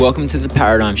Welcome to The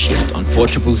Paradigm Shift on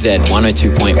 4ZZZ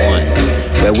 102.1,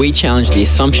 where we challenge the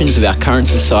assumptions of our current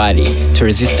society to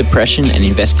resist oppression and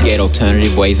investigate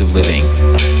alternative ways of living,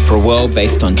 for a world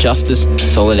based on justice,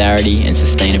 solidarity and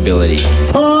sustainability.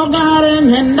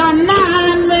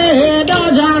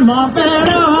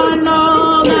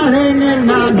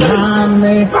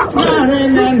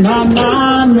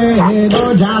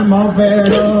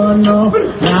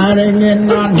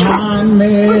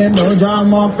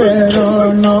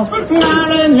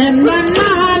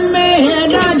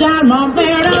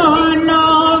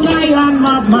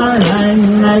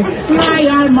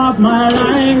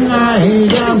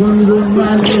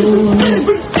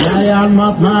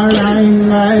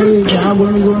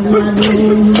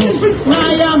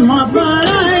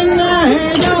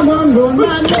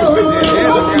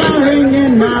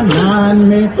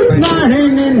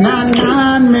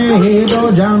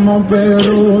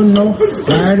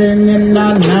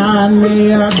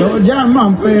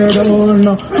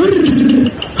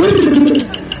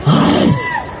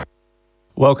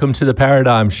 Welcome to The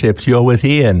Paradigm Shift. You're with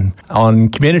Ian on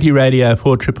Community Radio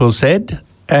 4ZZZ.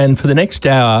 And for the next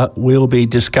hour, we'll be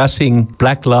discussing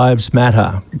Black Lives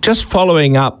Matter. Just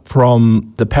following up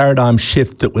from the paradigm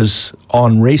shift that was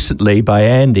on recently by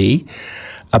Andy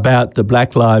about the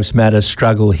Black Lives Matter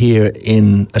struggle here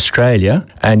in Australia.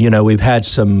 And, you know, we've had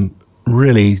some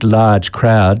really large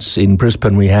crowds. In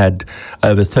Brisbane, we had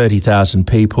over 30,000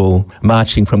 people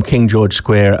marching from King George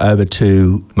Square over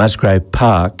to Musgrave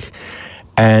Park.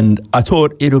 And I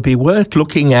thought it would be worth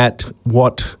looking at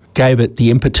what gave it the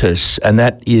impetus, and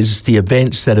that is the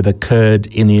events that have occurred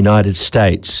in the United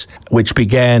States, which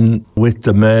began with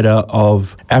the murder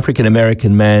of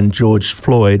African-American man George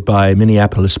Floyd by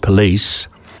Minneapolis police.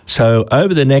 So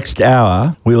over the next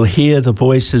hour, we'll hear the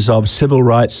voices of civil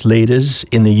rights leaders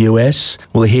in the US,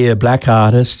 we'll hear black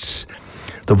artists.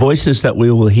 The voices that we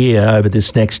will hear over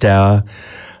this next hour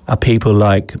are people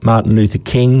like Martin Luther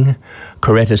King,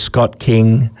 Coretta Scott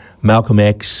King, Malcolm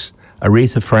X,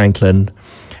 Aretha Franklin,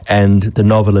 and the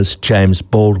novelist James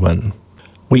Baldwin.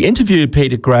 We interviewed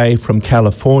Peter Gray from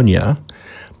California,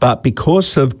 but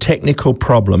because of technical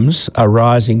problems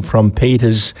arising from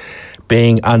Peter's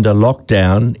being under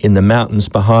lockdown in the mountains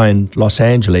behind Los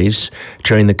Angeles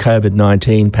during the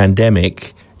COVID-19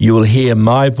 pandemic, you will hear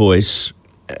my voice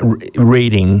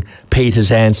reading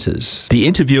Peter's answers. The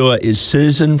interviewer is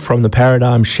Susan from The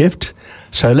Paradigm Shift,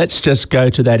 so let's just go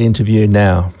to that interview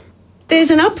now. There's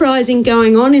an uprising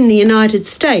going on in the United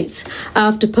States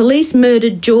after police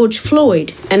murdered George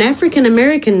Floyd, an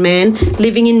African-American man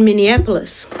living in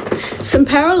Minneapolis. Some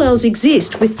parallels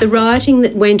exist with the rioting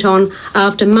that went on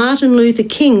after Martin Luther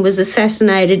King was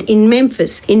assassinated in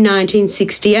Memphis in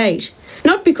 1968.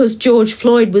 Not because George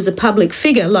Floyd was a public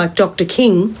figure like Dr.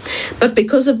 King, but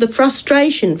because of the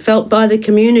frustration felt by the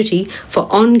community for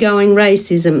ongoing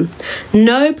racism.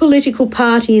 No political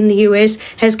party in the US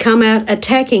has come out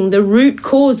attacking the root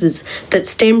causes that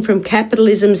stem from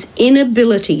capitalism's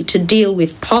inability to deal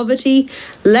with poverty,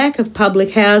 lack of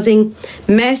public housing,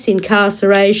 mass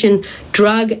incarceration,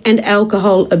 drug and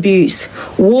alcohol abuse.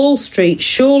 Wall Street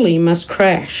surely must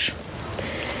crash.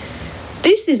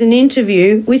 This is an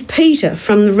interview with Peter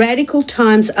from the Radical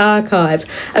Times archive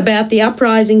about the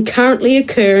uprising currently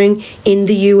occurring in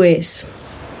the US.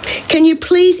 Can you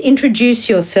please introduce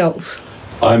yourself?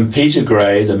 I'm Peter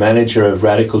Gray, the manager of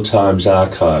Radical Times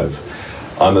archive.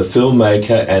 I'm a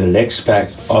filmmaker and an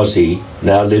expat Aussie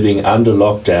now living under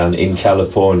lockdown in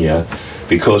California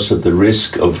because of the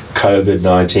risk of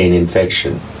COVID-19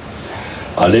 infection.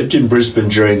 I lived in Brisbane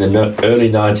during the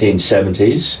early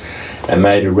 1970s and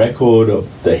made a record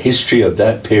of the history of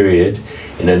that period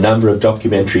in a number of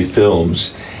documentary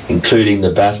films, including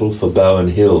The Battle for Bowen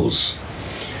Hills.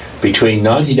 Between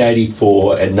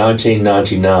 1984 and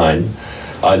 1999,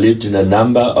 I lived in a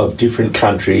number of different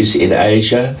countries in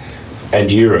Asia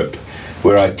and Europe,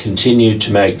 where I continued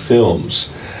to make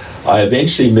films. I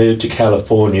eventually moved to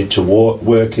California to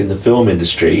work in the film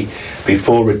industry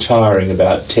before retiring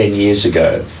about 10 years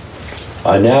ago.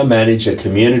 I now manage a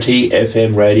community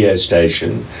FM radio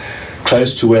station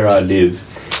close to where I live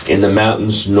in the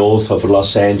mountains north of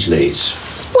Los Angeles.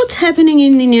 What's happening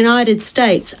in the United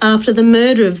States after the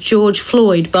murder of George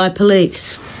Floyd by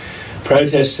police?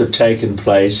 Protests have taken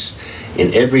place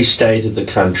in every state of the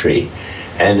country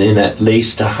and in at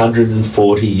least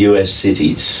 140 US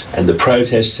cities, and the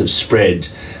protests have spread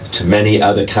to many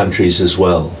other countries as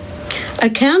well.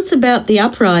 Accounts about the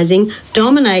uprising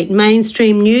dominate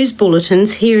mainstream news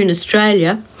bulletins here in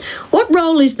Australia, What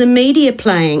role is the media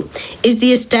playing? Is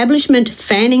the establishment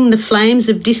fanning the flames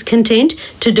of discontent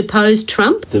to depose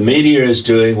Trump? The media is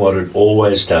doing what it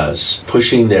always does,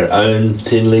 pushing their own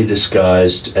thinly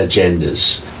disguised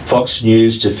agendas. Fox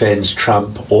News defends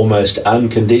Trump almost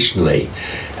unconditionally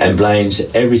and blames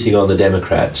everything on the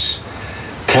Democrats.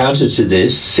 Counter to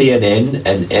this, CNN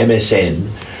and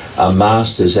MSN are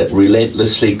masters at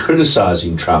relentlessly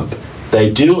criticising Trump.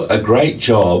 They do a great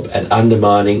job at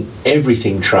undermining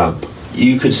everything Trump.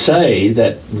 You could say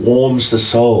that warms the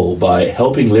soul by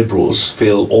helping Liberals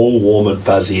feel all warm and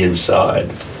fuzzy inside.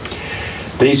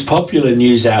 These popular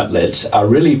news outlets are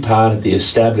really part of the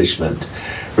establishment,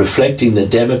 reflecting the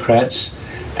Democrats'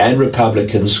 and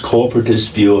Republicans'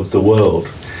 corporatist view of the world.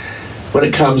 When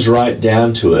it comes right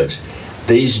down to it,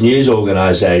 these news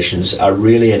organisations are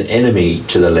really an enemy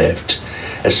to the left,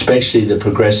 especially the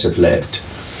progressive left.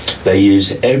 They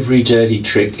use every dirty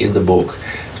trick in the book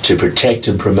to protect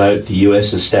and promote the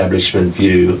US establishment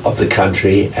view of the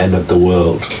country and of the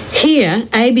world. Here,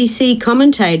 ABC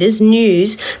commentators'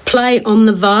 news play on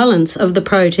the violence of the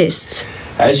protests.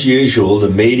 As usual, the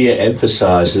media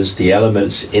emphasises the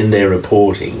elements in their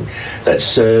reporting that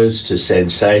serves to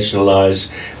sensationalise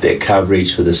their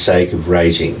coverage for the sake of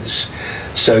ratings.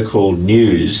 So-called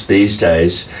news these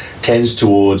days tends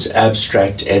towards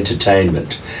abstract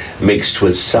entertainment, mixed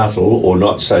with subtle or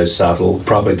not so subtle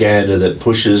propaganda that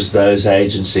pushes those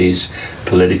agencies'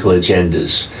 political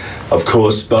agendas. Of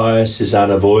course, bias is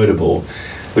unavoidable,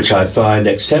 which I find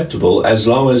acceptable as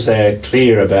long as they are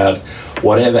clear about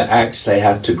whatever axe they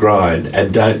have to grind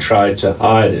and don't try to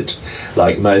hide it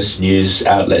like most news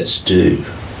outlets do.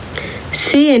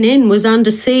 CNN was under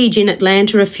siege in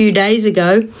Atlanta a few days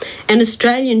ago. An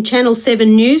Australian Channel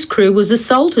 7 news crew was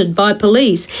assaulted by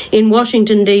police in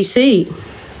Washington, D.C.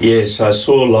 Yes, I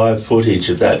saw live footage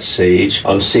of that siege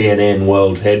on CNN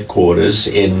World Headquarters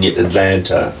in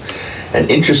Atlanta. An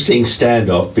interesting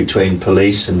standoff between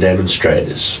police and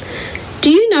demonstrators. Do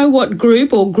you know what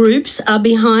group or groups are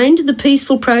behind the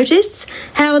peaceful protests?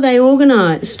 How are they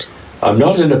organised? I'm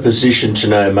not in a position to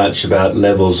know much about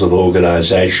levels of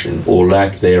organisation or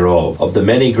lack thereof of the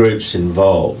many groups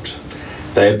involved.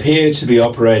 They appear to be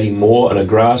operating more on a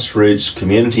grassroots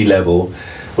community level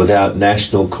without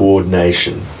national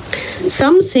coordination.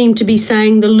 Some seem to be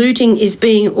saying the looting is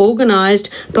being organised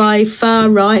by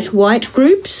far-right white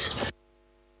groups.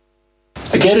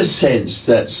 I get a sense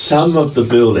that some of the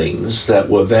buildings that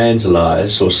were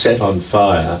vandalised or set on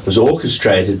fire was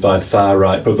orchestrated by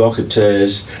far-right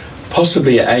provocateurs,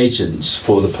 possibly agents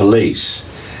for the police.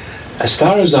 As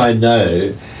far as I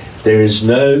know, there is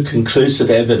no conclusive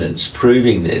evidence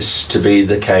proving this to be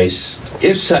the case.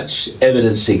 If such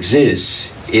evidence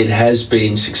exists, it has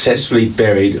been successfully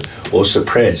buried or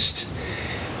suppressed.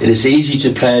 It is easy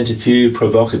to plant a few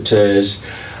provocateurs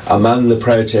among the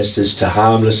protesters to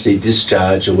harmlessly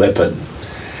discharge a weapon.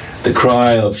 The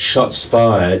cry of shots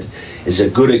fired is a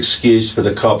good excuse for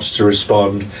the cops to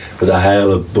respond with a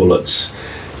hail of bullets.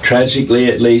 Tragically,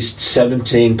 at least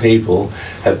 17 people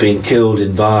have been killed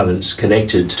in violence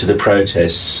connected to the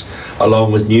protests,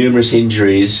 along with numerous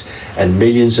injuries and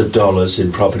millions of dollars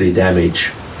in property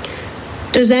damage.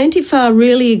 Does Antifa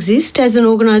really exist as an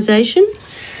organisation?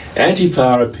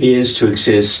 Antifa appears to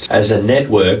exist as a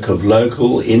network of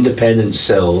local independent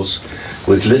cells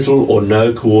with little or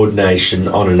no coordination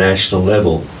on a national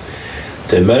level.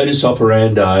 Their modus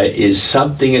operandi is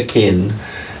something akin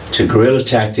to guerrilla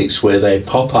tactics where they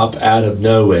pop up out of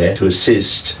nowhere to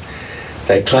assist.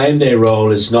 They claim their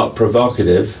role is not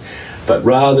provocative, but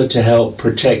rather to help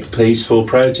protect peaceful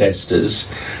protesters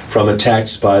from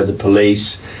attacks by the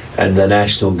police and the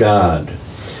National Guard.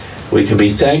 We can be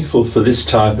thankful for this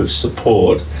type of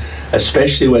support,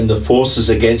 especially when the forces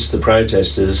against the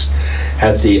protesters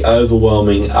have the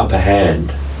overwhelming upper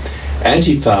hand.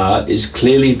 Antifa is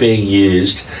clearly being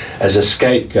used as a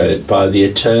scapegoat by the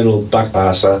eternal buck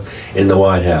passer in the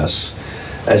White House.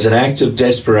 As an act of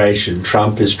desperation,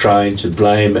 Trump is trying to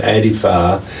blame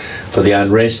Antifa for the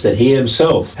unrest that he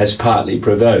himself has partly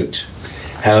provoked.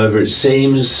 However, it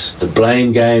seems the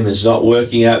blame game is not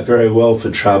working out very well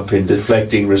for Trump in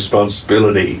deflecting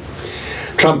responsibility.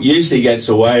 Trump usually gets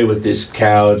away with this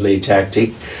cowardly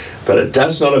tactic, but it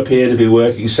does not appear to be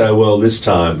working so well this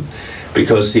time,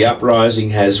 because the uprising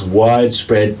has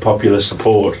widespread popular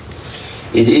support.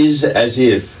 It is as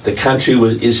if the country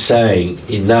is saying,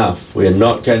 enough, we are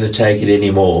not going to take it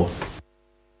anymore.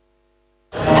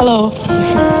 Hello.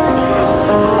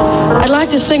 I'd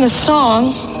like to sing a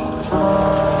song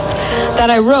that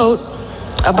I wrote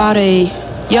about a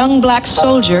young black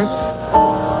soldier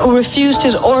who refused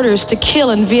his orders to kill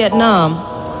in Vietnam.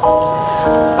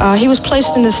 He was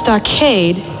placed in the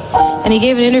stockade and he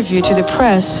gave an interview to the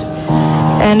press.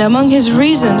 And among his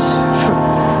reasons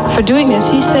for doing this,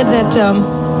 he said that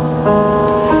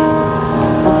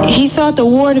he thought the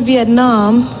war in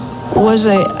Vietnam was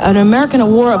an American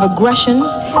war of aggression.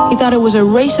 He thought it was a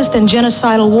racist and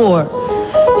genocidal war.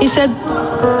 He said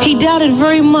he doubted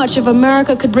very much if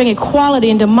America could bring equality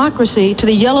and democracy to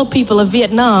the yellow people of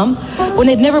Vietnam when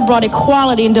they'd never brought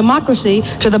equality and democracy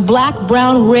to the black,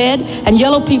 brown, red, and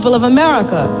yellow people of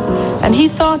America. And he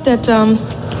thought that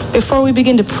before we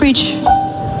begin to preach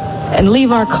and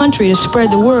leave our country to spread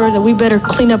the word, that we better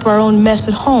clean up our own mess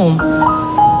at home.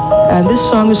 And this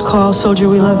song is called Soldier,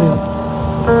 We Love You.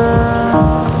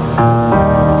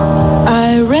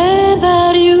 I read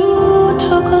that you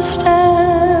took a stand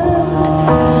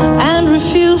and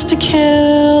refused to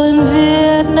kill in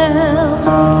Vietnam.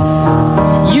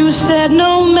 You said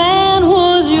no man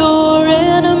was your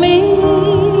enemy.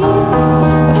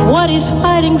 If what he's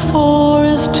fighting for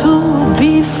is to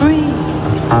be free.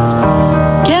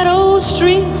 Ghetto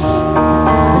streets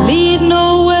lead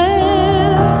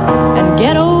nowhere, and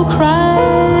ghetto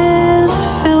cries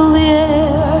fill the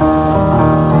air.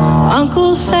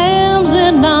 Uncle Sam's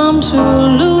in Nam to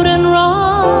loot and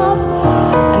rob,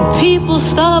 and people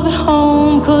starve at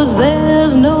home 'cause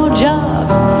there's no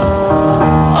jobs.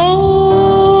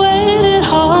 Oh, ain't it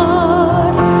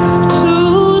hard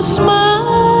to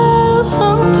smile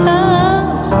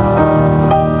sometimes?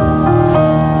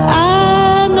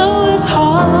 I know it's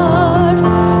hard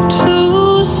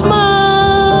to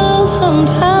smile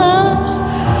sometimes,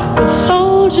 but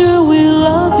soldier, we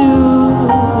love you.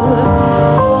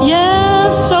 Yeah,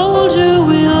 soldier,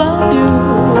 we love you.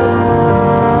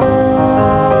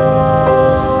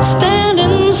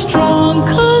 Standing strong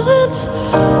 'cause it's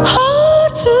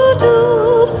hard to do.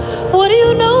 What do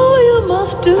you know you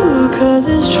must do? 'Cause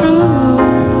it's true.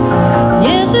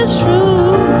 Yes, it's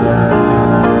true.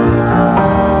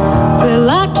 They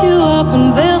locked you up in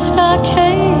their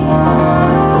stockades.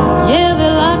 Yeah,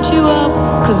 they locked you up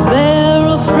 'cause they're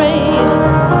afraid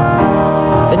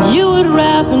that you would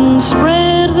rap and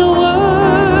spread the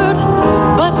word.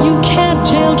 But you can't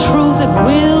jail truth, it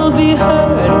will be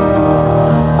heard.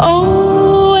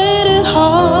 Oh, ain't it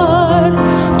hard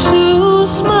to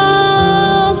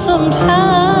smile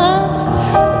sometimes?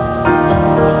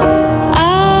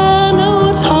 I know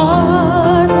it's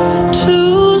hard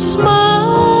to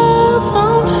smile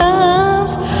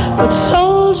sometimes, but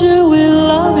soldier, we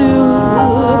love you.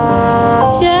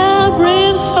 Yeah,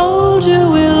 brave soldier,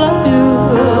 we love you.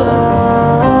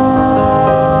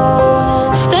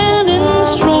 Standing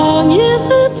strong, yes,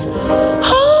 it's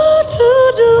hard to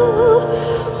do.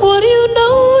 What do you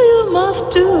know you must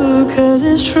do? 'Cause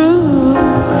it's true.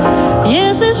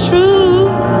 Yes, it's true.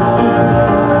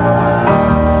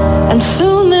 And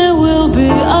soon there will be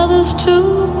others too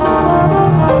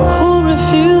who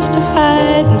refuse to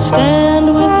fight and stand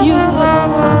with you.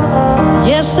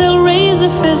 Yes, they'll raise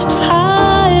their fists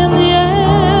high in the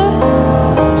air,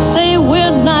 say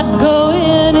we're not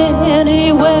going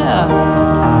anywhere.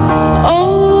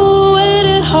 Oh, ain't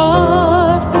it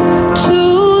hard to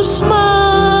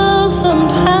smile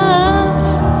sometimes?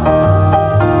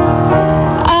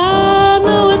 I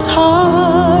know it's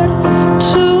hard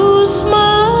to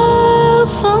smile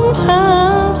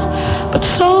sometimes, but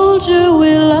soldier,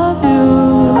 we love you.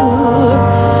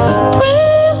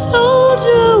 Brave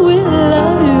soldier, we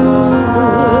love you.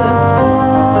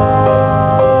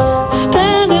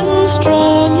 Standing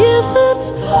strong, yes, it's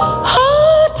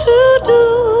hard to do.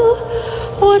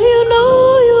 What do you know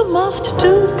you must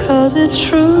do? 'Cause it's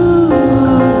true.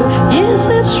 Yes,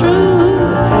 it's true.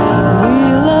 We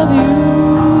love you.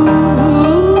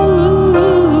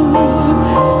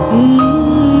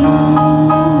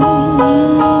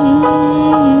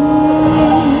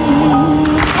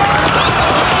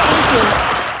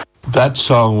 That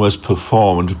song was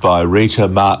performed by Rita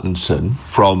Martinson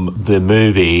from the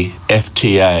movie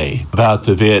FTA about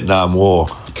the Vietnam War.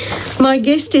 My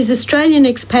guest is Australian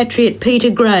expatriate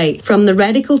Peter Gray from the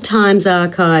Radical Times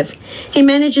archive. He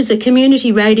manages a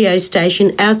community radio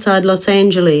station outside Los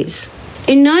Angeles.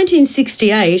 In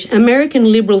 1968,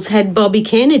 American Liberals had Bobby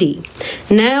Kennedy.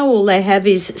 Now all they have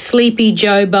is sleepy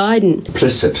Joe Biden.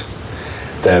 Implicit.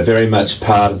 They are very much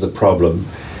part of the problem,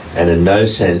 and in no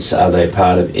sense are they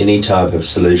part of any type of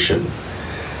solution.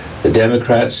 The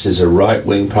Democrats is a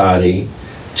right-wing party,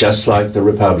 just like the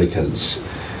Republicans.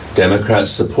 Democrats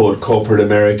support corporate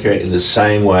America in the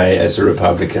same way as the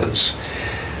Republicans.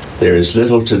 There is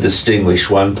little to distinguish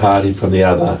one party from the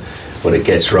other when it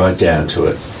gets right down to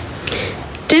it.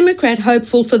 Democrat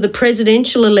hopeful for the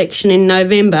presidential election in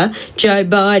November, Joe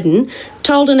Biden,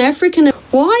 told an African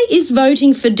Why is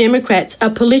voting for Democrats a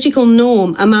political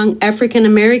norm among African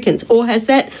Americans, or has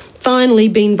that finally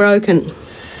been broken?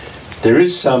 There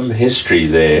is some history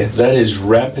there that is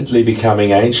rapidly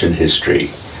becoming ancient history.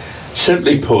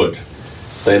 Simply put,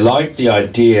 they like the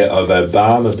idea of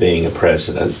Obama being a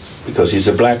president because he's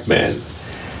a black man,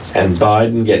 and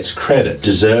Biden gets credit,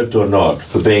 deserved or not,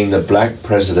 for being the black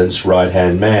president's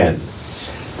right-hand man.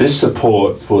 This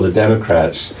support for the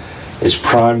Democrats is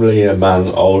primarily among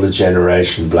older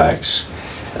generation blacks,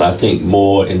 and I think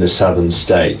more in the southern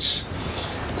states.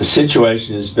 The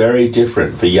situation is very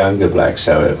different for younger blacks,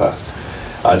 however.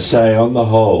 I'd say on the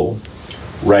whole,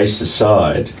 race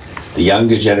aside, the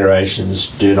younger generations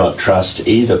do not trust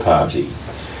either party.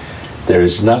 There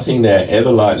is nothing they're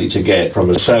ever likely to get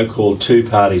from a so-called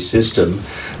two-party system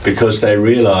because they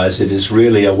realise it is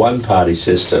really a one-party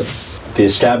system, the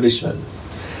establishment.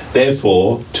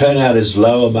 Therefore, turnout is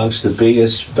low amongst the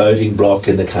biggest voting bloc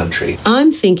in the country. I'm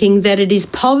thinking that it is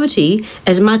poverty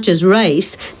as much as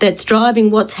race that's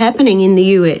driving what's happening in the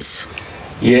US.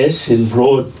 Yes, in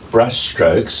broad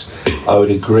brushstrokes, I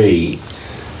would agree.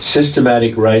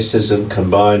 Systematic racism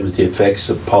combined with the effects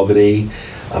of poverty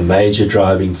are major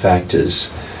driving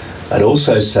factors. I'd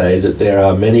also say that there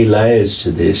are many layers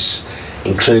to this,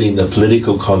 including the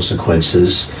political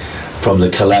consequences from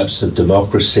the collapse of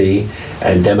democracy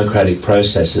and democratic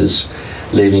processes,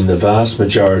 leaving the vast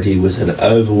majority with an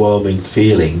overwhelming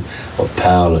feeling of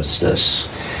powerlessness.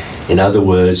 In other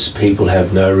words, people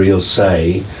have no real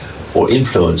say or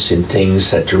influence in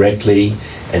things that directly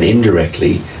and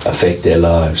indirectly affect their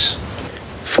lives.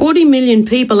 40 million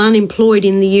people unemployed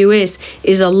in the US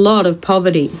is a lot of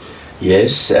poverty.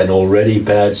 Yes, an already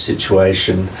bad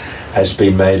situation has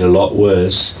been made a lot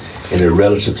worse in a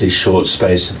relatively short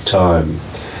space of time.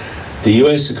 The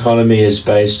US economy is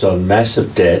based on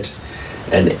massive debt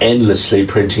and endlessly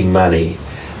printing money.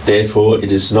 Therefore,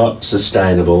 it is not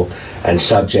sustainable and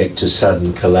subject to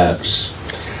sudden collapse.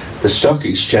 The stock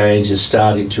exchange is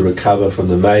starting to recover from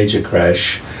the major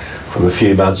crash from a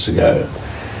few months ago.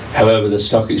 However, the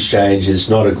stock exchange is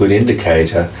not a good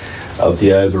indicator of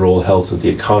the overall health of the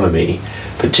economy,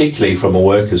 particularly from a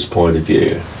worker's point of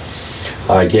view.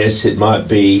 I guess it might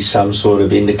be some sort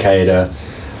of indicator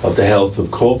of the health of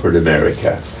corporate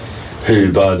America,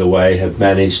 who, by the way, have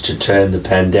managed to turn the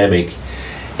pandemic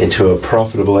into a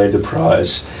profitable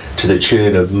enterprise to the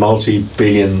tune of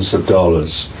multi-billions of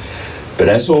dollars. But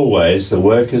as always, the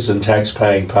workers and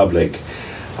tax-paying public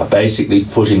are basically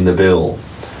footing the bill.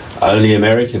 Only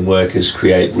American workers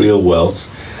create real wealth,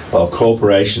 while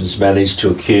corporations manage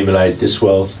to accumulate this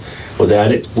wealth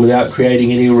without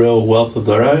creating any real wealth of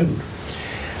their own.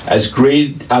 As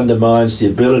greed undermines the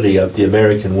ability of the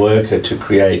American worker to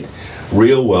create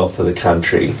real wealth for the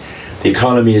country, the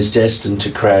economy is destined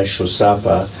to crash or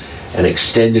suffer an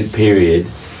extended period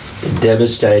in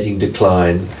devastating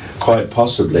decline, quite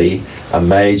possibly a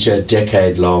major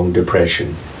decade-long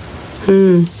depression.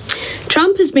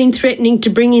 Trump has been threatening to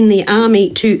bring in the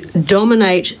army to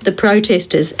dominate the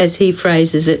protesters, as he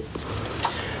phrases it.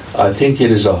 I think it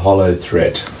is a hollow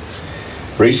threat.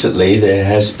 Recently, there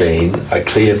has been a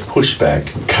clear pushback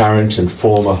from current and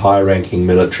former high-ranking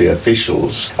military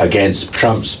officials against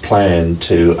Trump's plan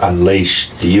to unleash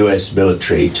the US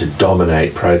military to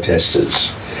dominate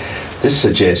protesters. This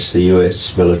suggests the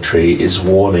US military is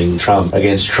warning Trump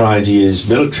against trying to use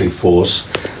military force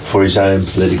for his own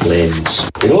political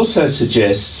ends. It also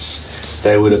suggests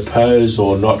they would oppose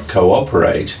or not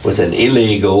cooperate with an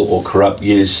illegal or corrupt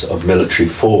use of military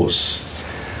force.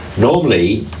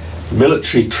 Normally,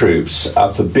 military troops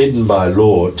are forbidden by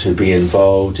law to be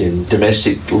involved in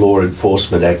domestic law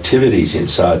enforcement activities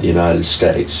inside the United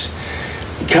States.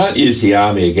 You can't use the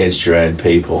army against your own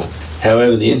people.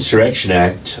 However, the Insurrection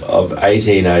Act of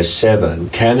 1807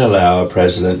 can allow a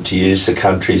president to use the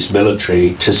country's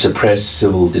military to suppress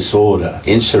civil disorder,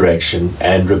 insurrection,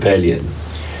 and rebellion.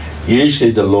 Usually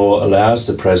the law allows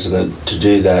the president to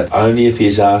do that only if he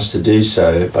is asked to do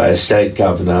so by a state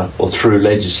governor or through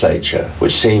legislature,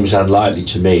 which seems unlikely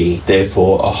to me,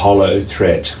 therefore a hollow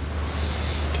threat.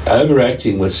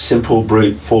 Overacting with simple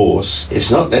brute force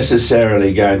is not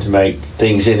necessarily going to make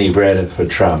things any better for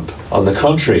Trump. On the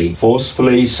contrary,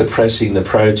 forcefully suppressing the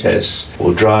protests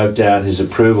will drive down his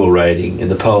approval rating in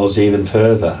the polls even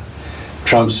further.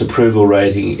 Trump's approval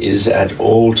rating is at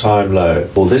all-time low.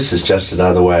 Well, this is just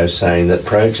another way of saying that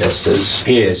protesters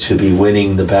appear to be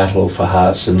winning the battle for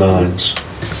hearts and minds.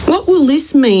 What What will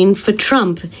this mean for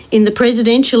Trump in the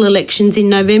presidential elections in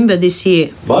November this year?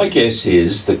 My guess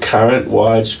is the current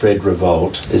widespread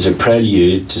revolt is a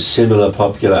prelude to similar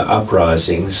popular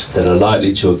uprisings that are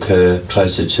likely to occur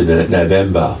closer to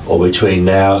November or between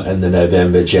now and the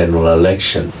November general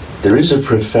election. There is a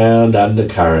profound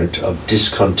undercurrent of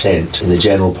discontent in the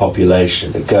general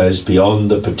population that goes beyond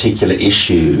the particular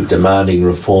issue demanding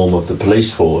reform of the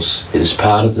police force. It is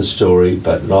part of the story,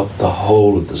 but not the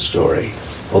whole of the story.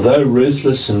 Although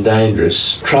ruthless and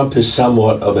dangerous, Trump is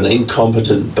somewhat of an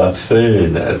incompetent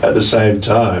buffoon at the same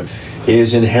time. He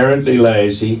is inherently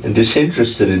lazy and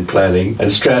disinterested in planning and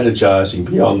strategizing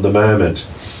beyond the moment.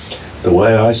 The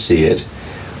way I see it,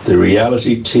 the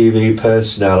reality TV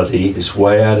personality is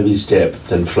way out of his depth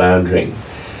and floundering.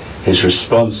 His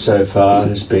response so far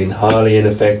has been highly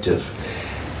ineffective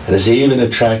and has even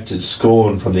attracted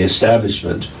scorn from the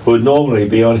establishment, who would normally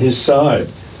be on his side.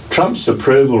 Trump's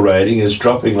approval rating is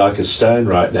dropping like a stone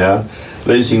right now,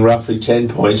 losing roughly 10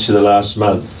 points in the last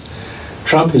month.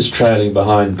 Trump is trailing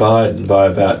behind Biden by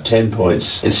about 10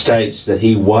 points in states that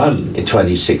he won in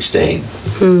 2016.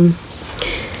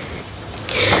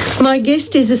 My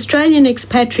guest is Australian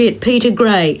expatriate Peter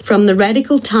Gray from the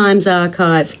Radical Times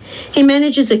archive. He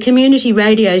manages a community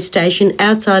radio station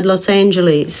outside Los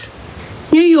Angeles.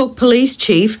 New York Police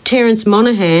Chief Terence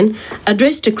Monahan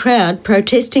addressed a crowd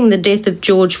protesting the death of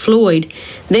George Floyd,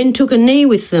 then took a knee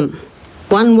with them.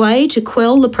 One way to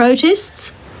quell the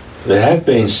protests? There have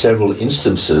been several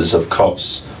instances of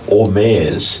cops or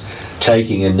mayors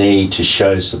taking a knee to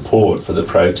show support for the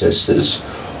protesters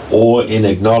or in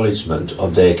acknowledgement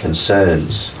of their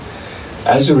concerns.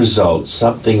 As a result,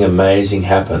 something amazing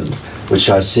happened, which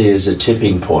I see as a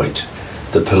tipping point.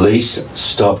 The police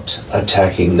stopped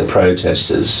attacking the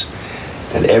protesters,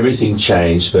 and everything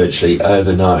changed virtually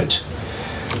overnight.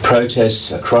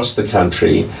 Protests across the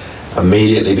country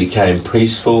immediately became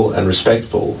peaceful and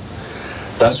respectful,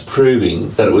 thus proving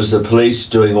that it was the police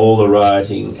doing all the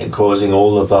rioting and causing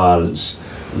all the violence,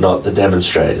 not the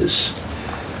demonstrators.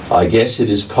 I guess it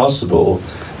is possible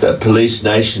that police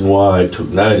nationwide took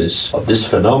notice of this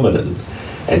phenomenon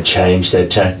and changed their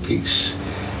tactics.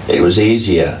 It was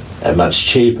easier and much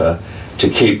cheaper to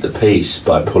keep the peace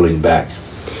by pulling back.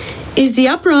 Is the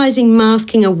uprising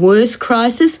masking a worse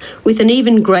crisis with an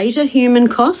even greater human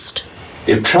cost?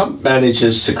 If Trump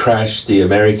manages to crash the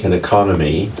American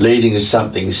economy, leading to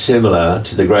something similar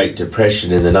to the Great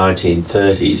Depression in the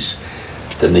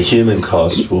 1930s, then the human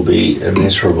cost will be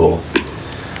immeasurable.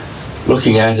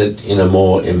 Looking at it in a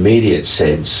more immediate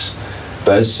sense,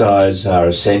 both sides are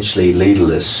essentially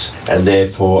leaderless and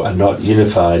therefore are not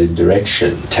unified in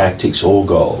direction, tactics or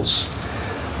goals.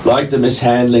 Like the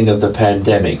mishandling of the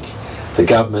pandemic, the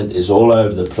government is all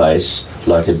over the place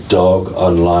like a dog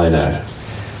on lino.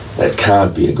 That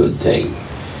can't be a good thing.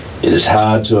 It is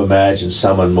hard to imagine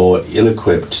someone more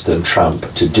ill-equipped than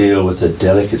Trump to deal with a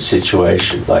delicate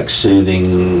situation like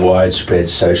soothing widespread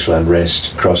social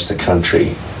unrest across the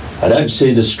country. I don't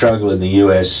see the struggle in the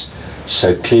US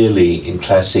so clearly in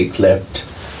classic left,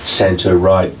 centre,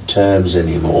 right terms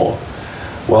anymore.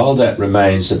 While that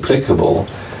remains applicable,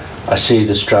 I see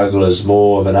the struggle as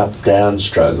more of an up-down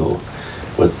struggle,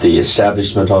 with the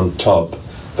establishment on top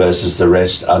versus the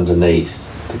rest underneath,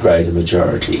 the greater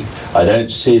majority. I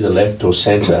don't see the left or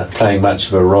centre playing much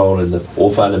of a role in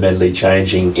or fundamentally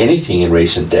changing anything in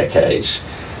recent decades.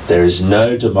 There is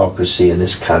no democracy in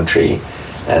this country,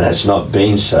 and has not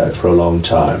been so for a long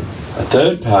time. A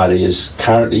third party is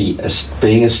currently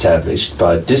being established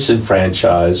by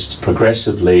disenfranchised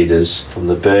progressive leaders from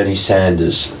the Bernie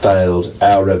Sanders failed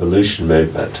Our Revolution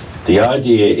movement. The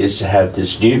idea is to have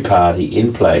this new party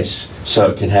in place so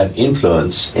it can have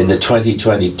influence in the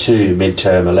 2022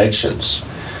 midterm elections.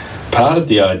 Part of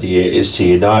the idea is to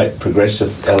unite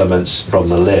progressive elements from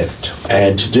the left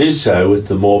and to do so with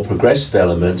the more progressive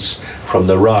elements from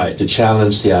the right to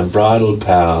challenge the unbridled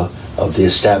power of the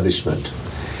establishment.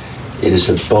 It is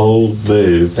a bold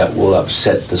move that will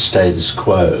upset the status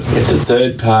quo. If the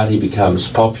third party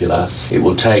becomes popular, it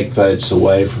will take votes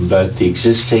away from both the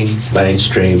existing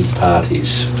mainstream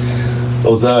parties.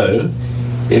 Although,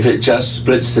 if it just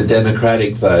splits the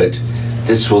Democratic vote,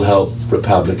 this will help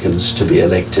Republicans to be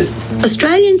elected.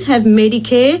 Australians have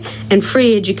Medicare and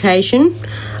free education,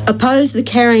 oppose the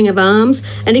carrying of arms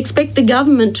and expect the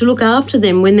government to look after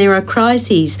them when there are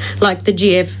crises like the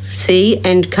GFC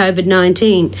and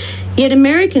COVID-19. Yet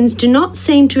Americans do not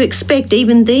seem to expect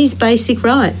even these basic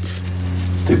rights.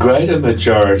 The greater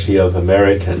majority of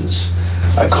Americans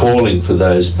are calling for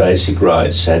those basic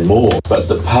rights and more. But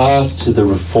the path to the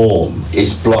reform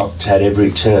is blocked at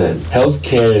every turn.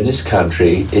 Healthcare in this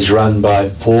country is run by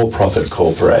for-profit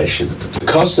corporations. The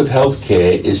cost of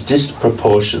healthcare is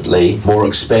disproportionately more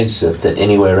expensive than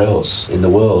anywhere else in the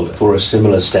world for a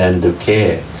similar standard of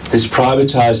care. This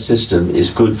privatised system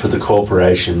is good for the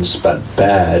corporations, but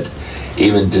bad,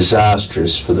 even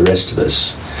disastrous for the rest of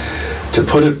us. To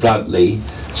put it bluntly,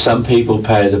 some people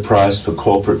pay the price for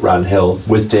corporate-run health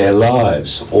with their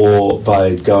lives or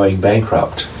by going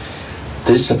bankrupt.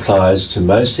 This applies to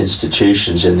most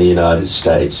institutions in the United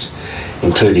States,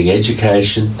 including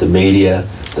education, the media,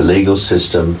 the legal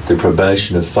system, the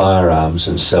promotion of firearms,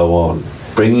 and so on.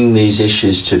 Bringing these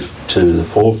issues to the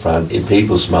forefront in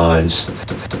people's minds.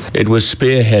 It was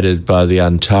spearheaded by the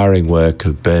untiring work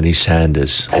of Bernie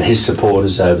Sanders and his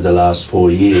supporters over the last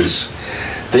 4 years.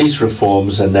 These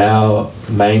reforms are now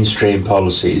mainstream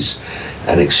policies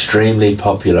and extremely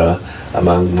popular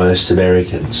among most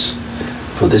Americans.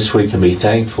 For this we can be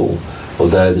thankful,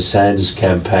 although the Sanders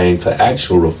campaign for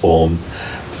actual reform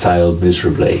failed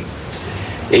miserably.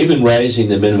 Even raising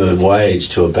the minimum wage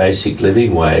to a basic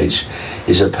living wage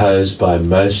is opposed by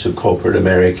most of corporate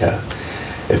America,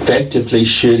 effectively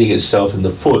shooting itself in the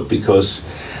foot because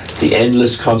the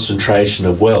endless concentration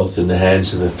of wealth in the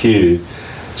hands of a few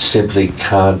simply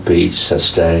can't be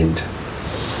sustained.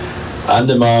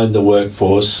 Undermine the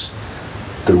workforce,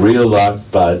 the real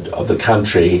lifeblood of the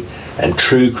country and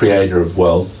true creator of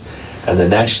wealth, and the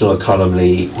national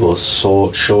economy will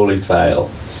surely fail.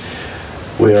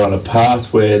 We're on a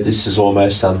path where this is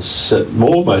almost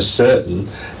certain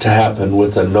to happen,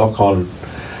 with a knock-on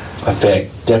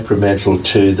effect detrimental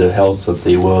to the health of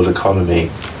the world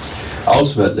economy.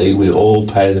 Ultimately, we all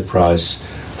pay the price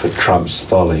for Trump's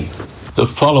folly. The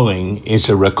following is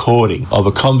a recording of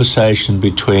a conversation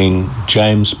between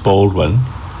James Baldwin,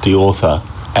 the author,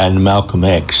 and Malcolm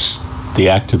X, the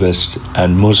activist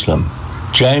and Muslim.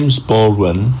 James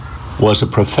Baldwin was a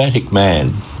prophetic man,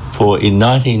 for in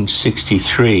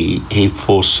 1963 he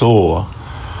foresaw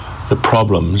the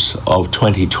problems of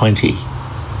 2020.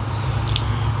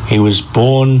 He was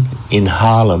born in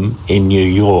Harlem in New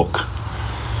York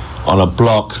on a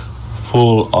block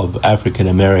full of African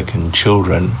American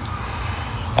children,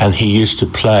 and he used to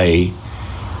play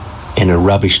in a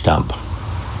rubbish dump.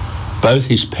 Both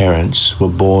his parents were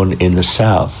born in the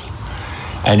South,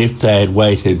 and if they had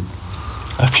waited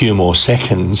a few more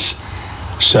seconds,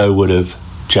 so would have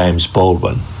James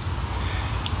Baldwin.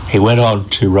 He went on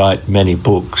to write many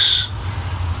books,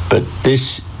 but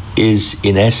this is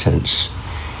in essence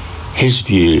his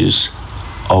views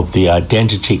of the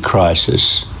identity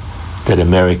crisis that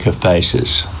America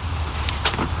faces.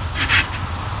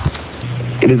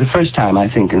 It is the first time, I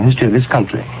think, in the history of this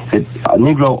country that a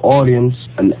Negro audience,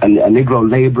 a Negro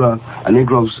laborer, a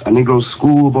Negro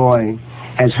schoolboy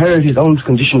has heard his own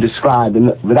condition described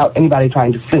without anybody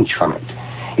trying to flinch from it.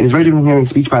 It is very different from hearing a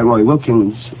speech by Roy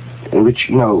Wilkins in which,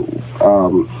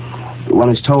 one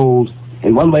is told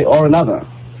in one way or another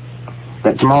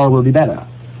that tomorrow will be better.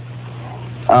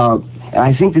 And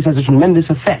I think this has a tremendous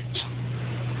effect.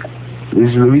 This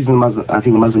is the reason I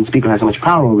think the Muslim speaker has so much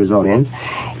power over his audience.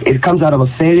 It comes out of a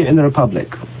failure in the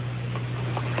Republic.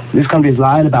 This country has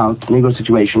lied about the Negro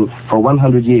situation for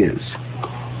 100 years.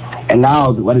 And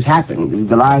now what has happened is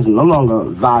the lies are no longer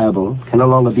viable, can no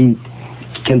longer be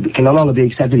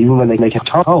accepted even when they make it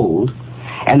told.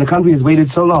 And the country has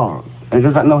waited so long, and it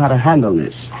does not know how to handle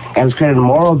this. And it's created a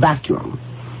moral vacuum.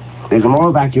 There's a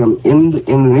moral vacuum in the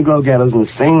Negro ghettos in the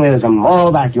same way there's a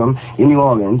moral vacuum in New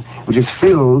Orleans, which is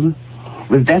filled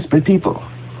with desperate people.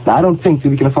 Now, I don't think that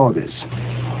we can afford this.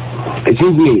 It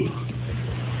seems to me,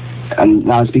 and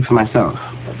now I speak for myself,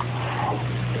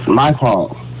 my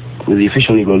quarrel with the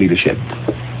official Negro leadership,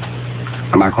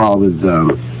 and my quarrel with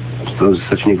those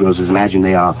such Negroes as imagine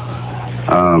they are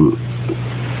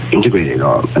integrated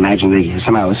or imagine they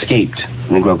somehow escaped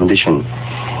the Negro condition,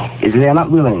 is that they are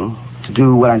not willing to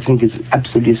do what I think is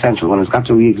absolutely essential. One has got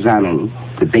to re-examine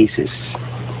the basis,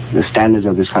 the standards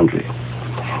of this country,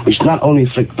 which not only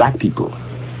afflict black people,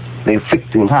 they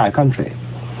afflict the entire country.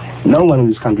 No one in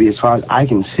this country, as far as I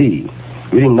can see,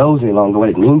 really knows any longer what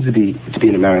it means to be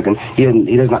an American.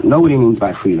 He does not know what he means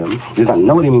by freedom. He does not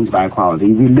know what he means by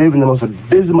equality. We live in the most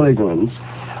abysmal ignorance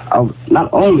of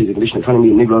not only the condition of 20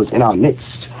 million Negroes in our midst,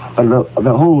 but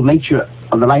the whole nature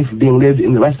of the life being lived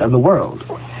in the rest of the world.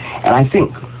 And I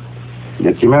think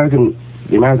that the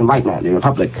American white man, the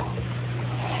Republic,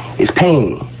 is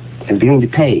beginning to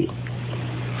pay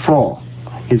for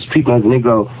his treatment of the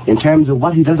Negro in terms of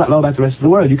what he does not know about the rest of the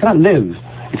world. You cannot live,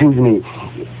 it seems to me,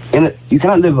 you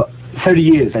cannot live 30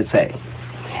 years, let's say,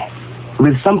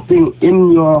 with something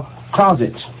in your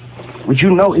closet which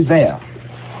you know is there,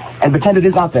 and pretend it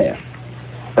is not there,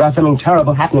 without something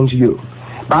terrible happening to you.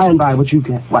 By and by,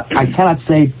 what I cannot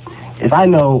say, if I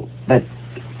know that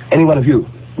any one of you,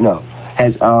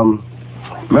 has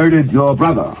murdered your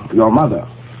brother, your mother,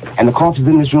 and the corpse is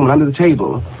in this room and under the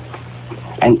table,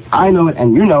 and I know it,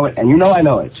 and you know it, and you know I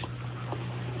know it,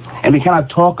 and we cannot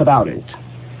talk about it,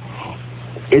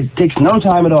 it takes no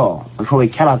time at all before we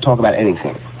cannot talk about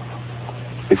anything,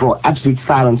 before absolute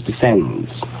silence descends.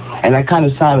 And that kind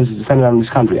of silence is descending on this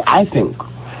country. I think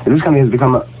that this country has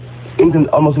become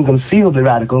almost inconceivably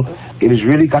radical. It has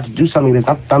really got to do something that's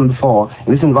not done before, and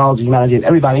this involves humanity and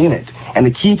everybody in it. And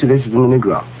the key to this is in the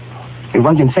Negro. If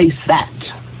one can face that,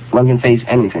 one can face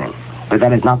anything. But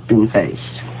that has not been faced.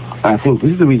 And I think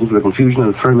this is the reason for the confusion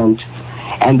and the ferment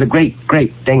and the great,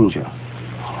 great danger.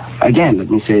 Again, let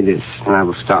me say this, and I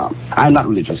will stop. I'm not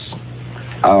religious.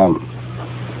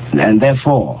 And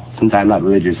therefore, since I'm not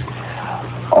religious,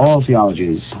 all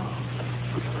theologies,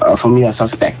 for me, are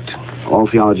suspect. All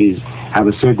theologies have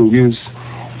a certain use,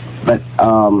 but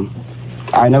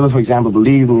I never, for example,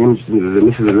 believed in the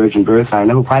myth of the virgin birth. I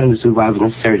never quite understood why it was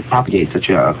necessary to propagate such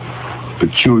a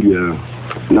peculiar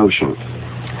notion.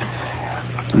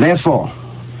 Therefore,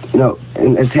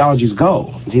 as theologies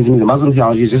go, it seems to me the Muslim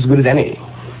theology is just as good as any.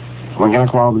 One cannot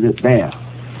quarrel with it there.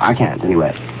 I can't,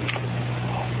 anyway.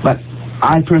 But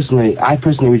I personally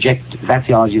reject that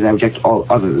theology as I reject all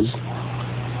others.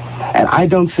 And I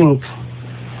don't think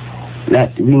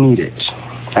that we need it.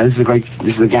 And this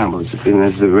is a gamble. This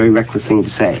is a very reckless thing to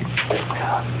say.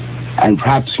 And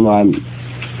perhaps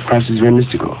it's very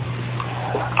mystical.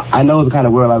 I know the kind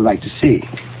of world I would like to see.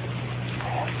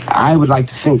 I would like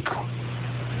to think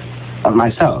of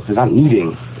myself as not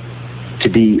needing to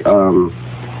be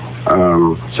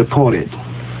supported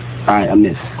by a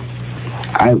myth.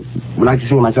 I would like to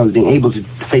think of myself as being able to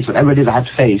face whatever it is I have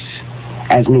to face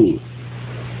as me,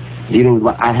 dealing with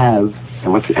what I have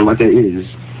and what there is,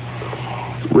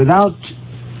 without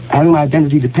having my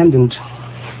identity dependent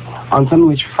on something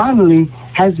which finally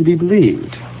has to be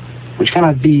believed, which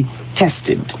cannot be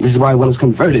tested. This is why one is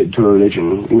converted to a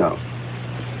religion,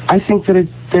 I think that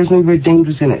there's something very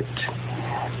dangerous in it.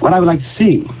 What I would like to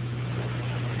see,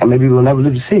 and maybe we'll never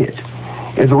live to see it,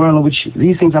 is a world in which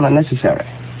these things are not necessary,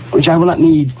 which I will not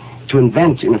need to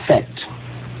invent, in effect,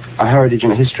 a heritage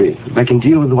and a history that can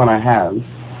deal with the one I have,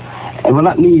 and will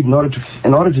not need, in order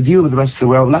to deal with the rest of the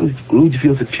world, will not need to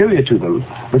feel superior to them,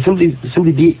 but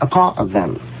simply be a part of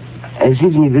them. And it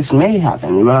seems to me this may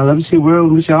happen. I'll never see a world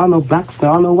in which there are no blacks, there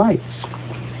are no whites,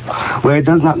 where it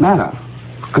does not matter.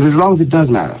 Because as long as it does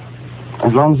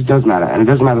matter, and it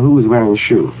doesn't matter who is wearing a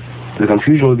shoe, the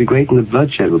confusion will be great and the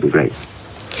bloodshed will be great.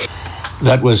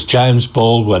 That was James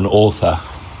Baldwin, author.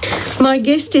 My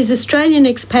guest is Australian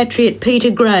expatriate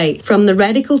Peter Gray from the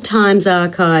Radical Times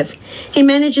archive. He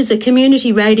manages a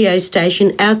community radio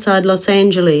station outside Los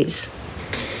Angeles.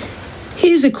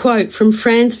 Here's a quote from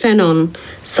Frantz Fanon,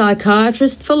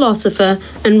 psychiatrist, philosopher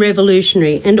and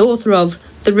revolutionary, and author of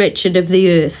The Wretched of the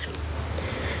Earth.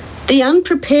 The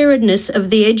unpreparedness of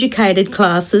the educated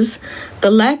classes, the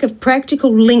lack of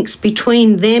practical links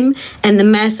between them and the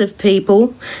mass of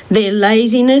people, their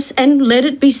laziness and, let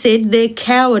it be said, their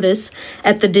cowardice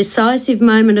at the decisive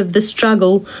moment of the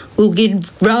struggle will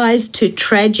give rise to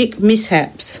tragic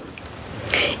mishaps.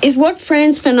 Is what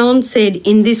Frantz Fanon said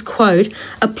in this quote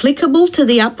applicable to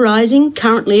the uprising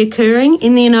currently occurring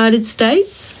in the United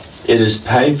States? It is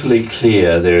painfully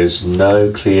clear there is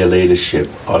no clear leadership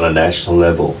on a national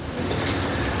level.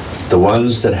 The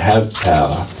ones that have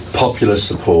power, popular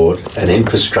support and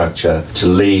infrastructure to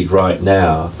lead right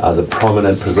now are the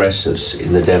prominent progressives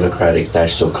in the Democratic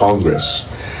National Congress,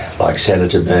 like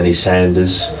Senator Bernie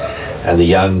Sanders and the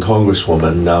young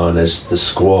congresswoman known as the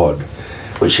Squad,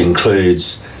 which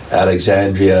includes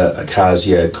Alexandria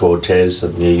Ocasio-Cortez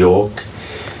of New York,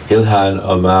 Ilhan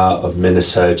Omar of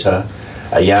Minnesota,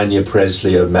 Ayanna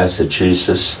Pressley of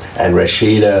Massachusetts, and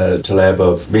Rashida Tlaib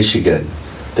of Michigan.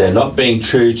 They're not being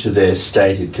true to their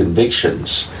stated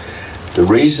convictions. The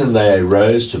reason they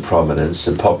rose to prominence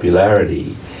and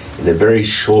popularity in a very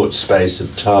short space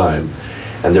of time,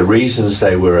 and the reasons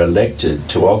they were elected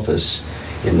to office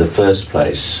in the first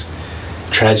place.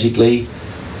 Tragically,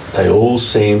 they all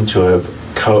seem to have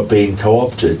been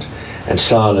co-opted and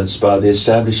silenced by the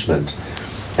establishment,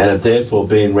 and have therefore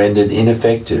been rendered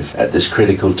ineffective at this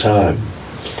critical time.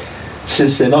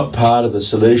 Since they're not part of the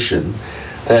solution,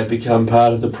 they have become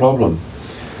part of the problem.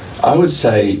 I would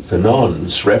say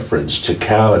Fanon's reference to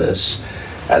cowardice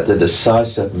at the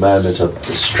decisive moment of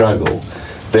the struggle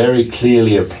very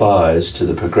clearly applies to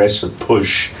the progressive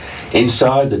push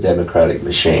inside the democratic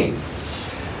machine.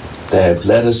 They have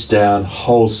let us down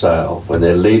wholesale when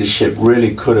their leadership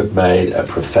really could have made a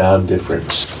profound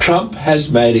difference. Trump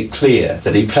has made it clear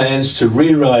that he plans to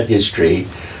rewrite history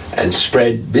and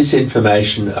spread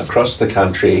disinformation across the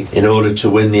country in order to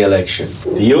win the election.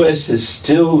 The US is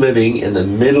still living in the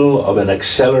middle of an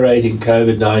accelerating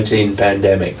COVID-19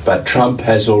 pandemic, but Trump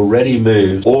has already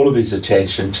moved all of his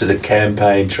attention to the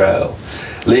campaign trail,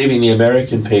 leaving the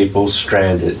American people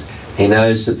stranded. He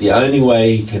knows that the only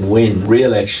way he can win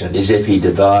re-election is if he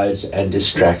divides and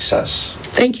distracts us.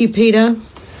 Thank you, Peter.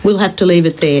 We'll have to leave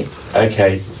it there.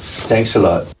 Okay, thanks a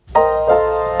lot.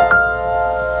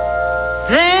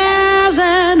 There's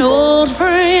an old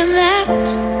friend that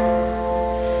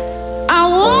I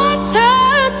once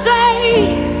heard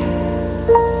say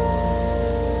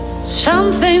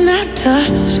something that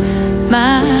touched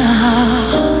my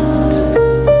heart,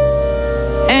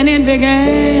 and it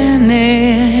began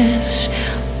this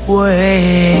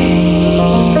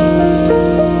way.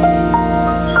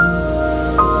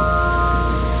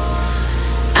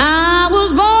 I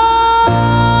was born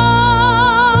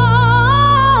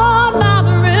by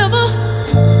the river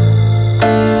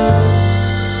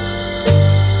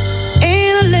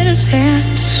in a little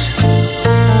tent,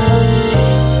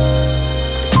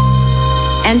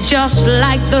 and just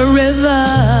like the river,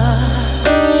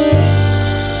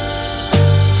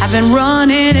 I've been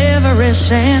running ever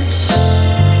since.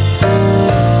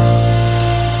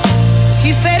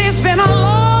 He said it's been a long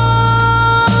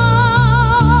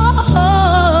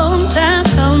time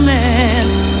coming,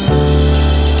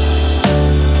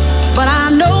 but I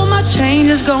know my change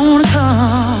is gonna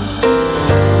come.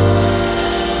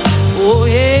 Oh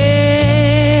yeah.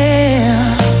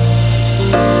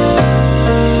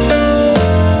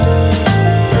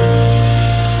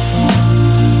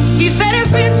 He said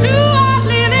it's been too hard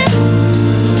living,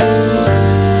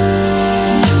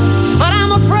 but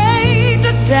I'm afraid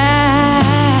to die.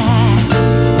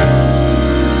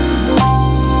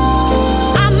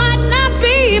 I might not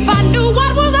be if I knew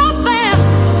what was up there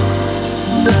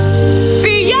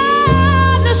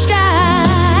beyond the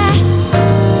sky.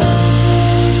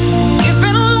 It's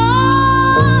been a long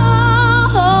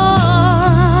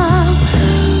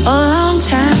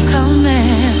time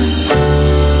coming,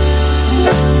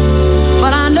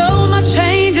 but I know my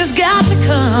change has got to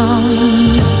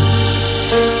come.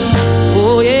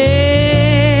 Oh yeah.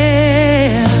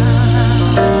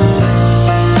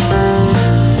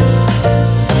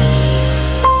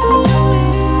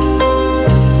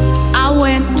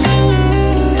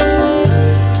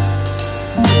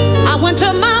 I went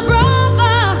to my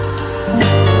brother,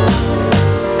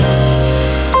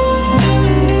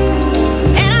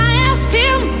 and I asked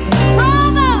him,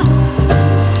 brother,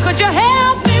 could you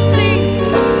help me please?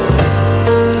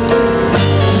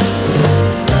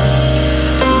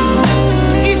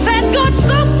 He said, good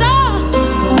sister,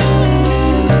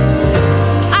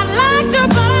 I'd like to,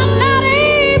 but I'm not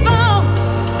able.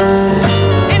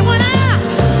 And when I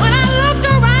looked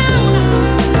around,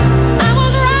 I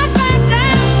was right back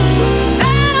down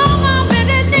and on my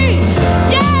bended knees.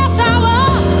 Yes, I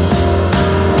was.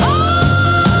 Oh,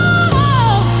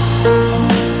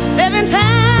 there've been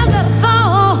times that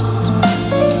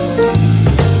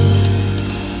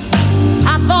I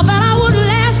thought that I wouldn't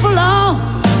last for long,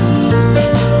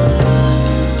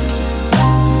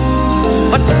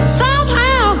 but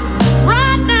somehow,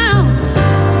 right now,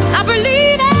 I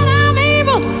believe that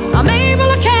I'm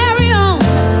able to carry on.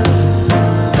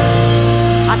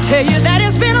 I tell you that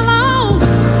it's been a long,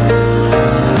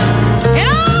 and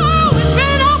oh, it's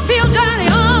been an uphill journey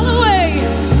all the way.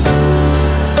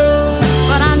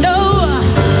 But I know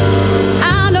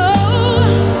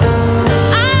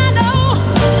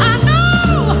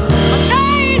a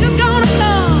change is gonna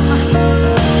come.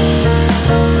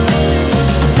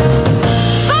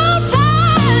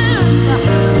 Sometimes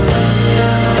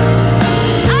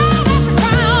I'll have to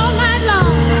cry all night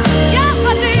long. Yes, I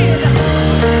did.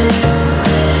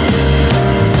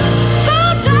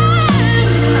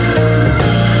 Sometimes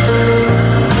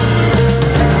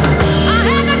I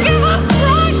had to give up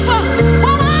right for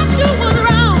what I knew was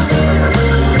wrong.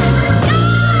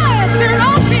 Yeah, it's been an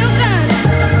uphill journey.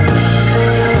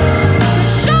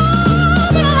 Sure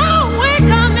been a long way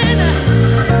coming.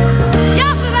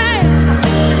 Yes, it has.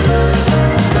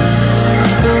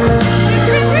 It's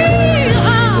been real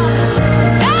hard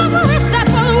every step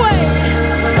of the way.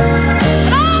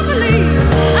 But I believe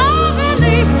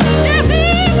this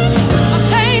evening a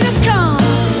change has come.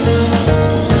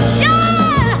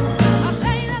 Yeah, I'll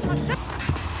tell you that much.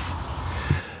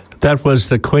 That was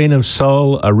the Queen of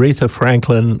Soul, Aretha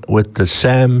Franklin, with the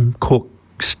Sam Cooke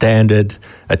standard,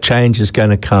 A Change Is Going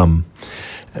to Come.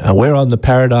 We're on the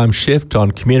Paradigm Shift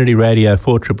on Community Radio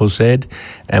 4ZZZ,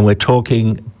 and we're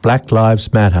talking Black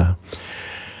Lives Matter.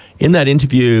 In that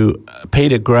interview,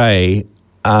 Peter Gray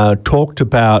talked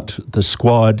about the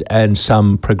Squad and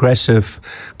some progressive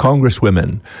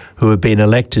congresswomen who have been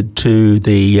elected to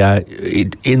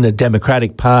in the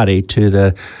Democratic Party to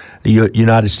the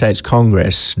United States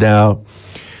Congress. Now,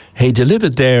 he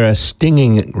delivered there a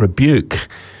stinging rebuke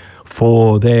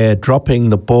for their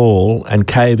dropping the ball and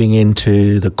caving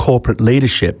into the corporate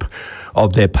leadership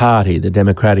of their party, the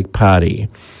Democratic Party.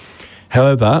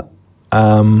 However,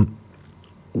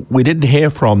 we didn't hear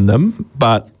from them,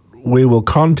 but we will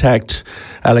contact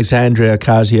Alexandria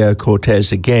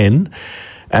Ocasio-Cortez again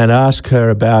and ask her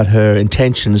about her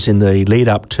intentions in the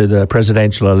lead-up to the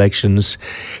presidential elections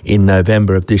in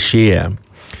November of this year.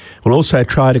 We'll also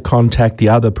try to contact the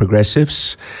other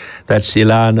progressives. That's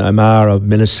Ilhan Omar of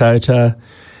Minnesota,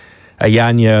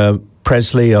 Ayanna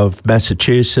Presley of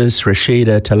Massachusetts,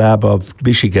 Rashida Tlaib of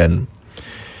Michigan.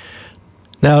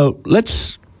 Now,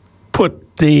 let's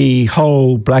put the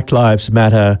whole Black Lives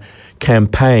Matter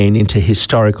campaign into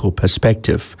historical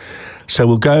perspective. So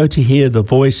we'll go to hear the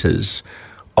voices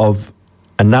of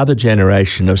another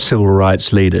generation of civil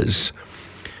rights leaders.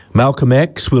 Malcolm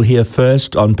X will hear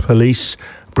first on police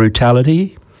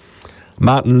brutality,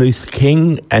 Martin Luther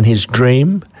King and his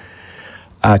dream,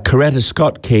 Coretta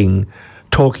Scott King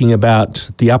talking about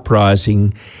the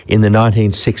uprising in the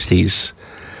 1960s.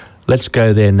 Let's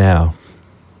go there now.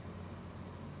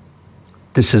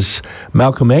 This is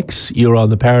Malcolm X. You're on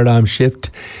the Paradigm Shift.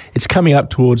 It's coming up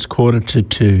towards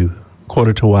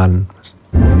 1:45.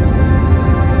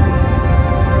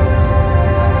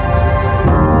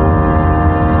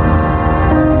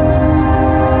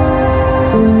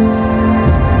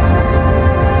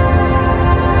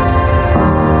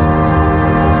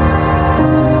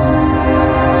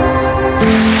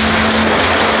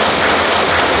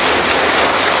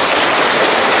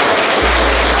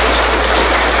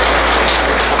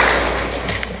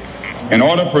 In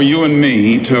order for you and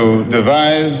me to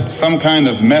devise some kind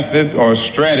of method or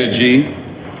strategy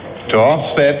to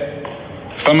offset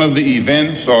some of the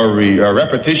events or a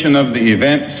repetition of the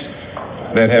events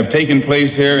that have taken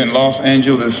place here in Los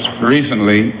Angeles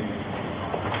recently,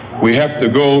 we have to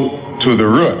go to the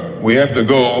root. We have to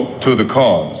go to the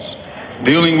cause.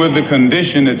 Dealing with the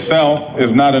condition itself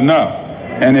is not enough.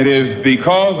 And it is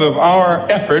because of our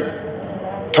effort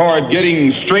toward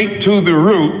getting straight to the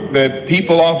root that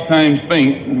people oftentimes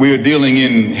think we're dealing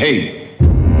in hate.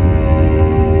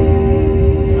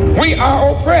 We are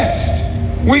oppressed.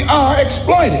 We are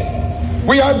exploited.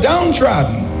 We are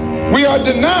downtrodden. We are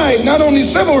denied not only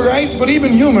civil rights, but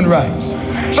even human rights.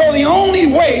 So the only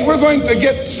way we're going to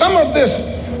get some of this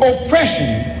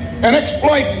oppression and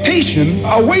exploitation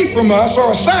away from us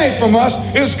or aside from us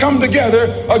is come together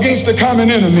against the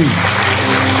common enemy.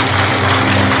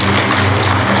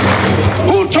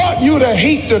 Who taught you to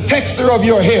hate the texture of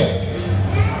your hair?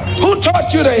 Who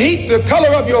taught you to hate the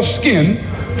color of your skin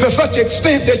to such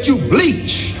extent that you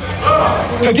bleach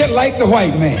to get like the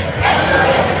white man?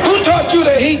 Who taught you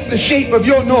to hate the shape of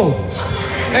your nose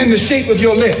and the shape of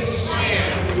your lips?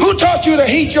 Who taught you to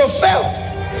hate yourself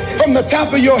from the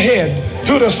top of your head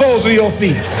to the soles of your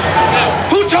feet?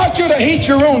 Who taught you to hate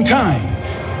your own kind?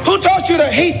 Who taught you to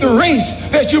hate the race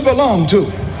that you belong to?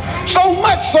 So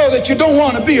much so that you don't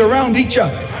want to be around each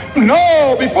other.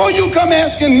 No, before you come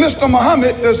asking Mr.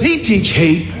 Muhammad, does he teach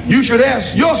hate? You should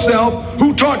ask yourself,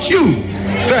 who taught you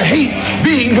to hate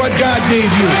being what God gave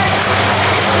you?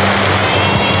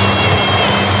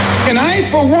 And I,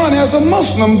 for one, as a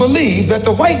Muslim, believe that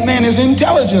the white man is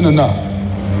intelligent enough.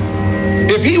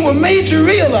 If he were made to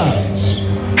realize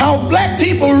how black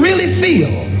people really feel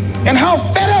and how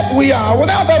fed up we are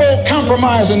without that old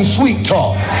compromise and sweet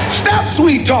talk. Stop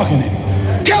sweet talking him.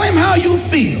 Tell him how you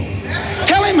feel.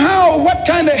 Tell him what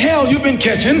kind of hell you've been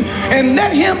catching, and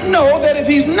let him know that if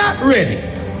he's not ready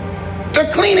to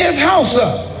clean his house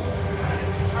up,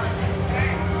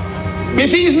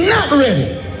 if he's not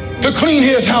ready to clean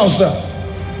his house up,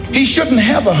 he shouldn't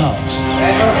have a house.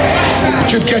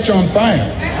 It should catch on fire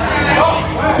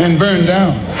and burn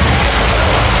down.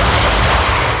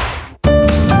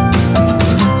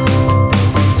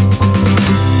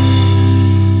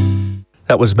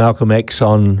 That was Malcolm X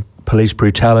on police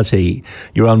brutality.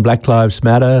 You're on Black Lives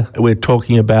Matter. We're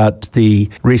talking about the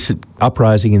recent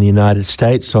uprising in the United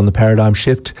States on the Paradigm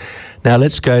Shift. Now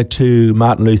let's go to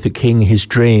Martin Luther King, his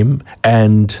dream,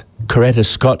 and Coretta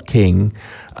Scott King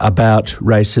about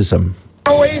racism.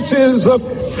 Oasis of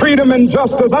freedom and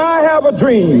justice. I have a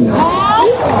dream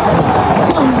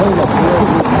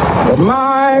that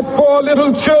my 4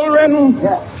 little children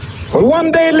will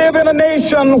one day live in a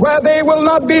nation where they will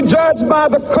not be judged by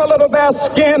the color of their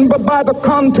skin, but by the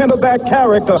content of their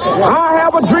character. I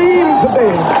have a dream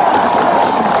today.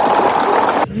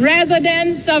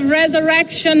 Residents of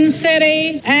Resurrection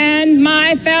City and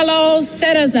my fellow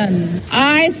citizens,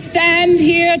 I stand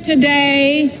here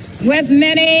today with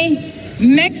many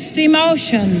mixed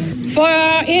emotions, for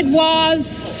it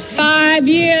was 5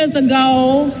 years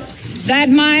ago that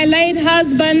my late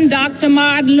husband, Dr.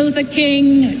 Martin Luther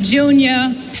King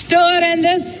Jr., stood in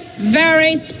this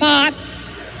very spot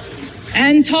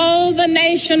and told the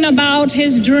nation about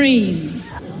his dream.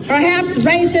 Perhaps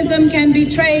racism can be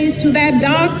traced to that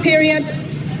dark period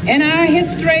in our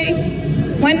history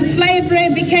when slavery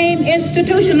became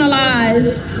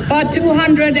institutionalized for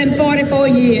 244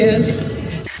 years.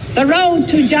 The road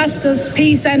to justice,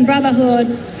 peace, and brotherhood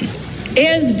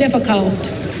is difficult.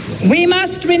 We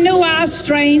must renew our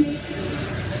strength,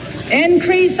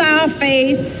 increase our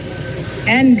faith,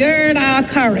 and gird our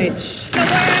courage.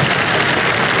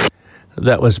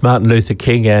 That was Martin Luther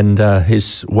King and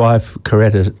his wife,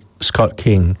 Coretta Scott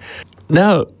King.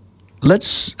 Now,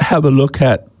 let's have a look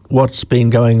at what's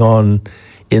been going on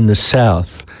in the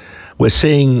South. We're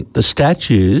seeing the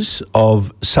statues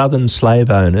of Southern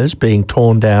slave owners being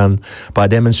torn down by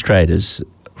demonstrators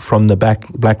from the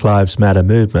Black Lives Matter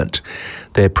movement.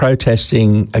 They're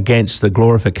protesting against the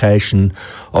glorification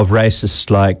of racists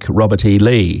like Robert E.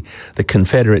 Lee, the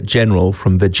Confederate general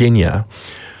from Virginia.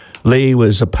 Lee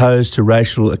was opposed to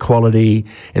racial equality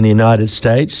in the United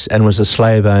States and was a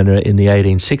slave owner in the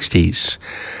 1860s.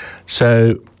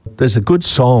 So there's a good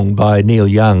song by Neil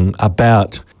Young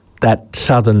about that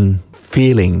Southern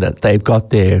feeling that they've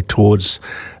got there towards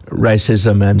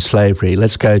racism and slavery.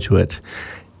 Let's go to it.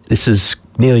 This is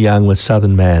Neil Young with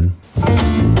Southern Man.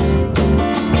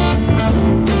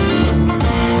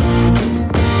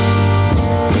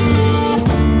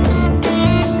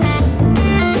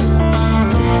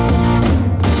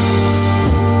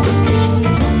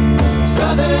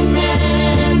 Southern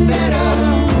man, better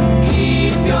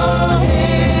keep your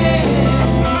head.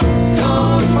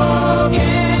 Don't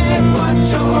forget what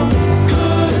your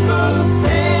good book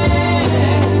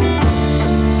says.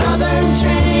 Southern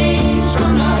change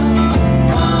gonna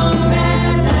come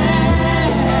at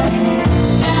last.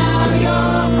 Now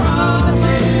your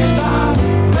crosses are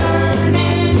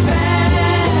burning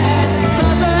fast.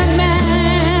 Southern man.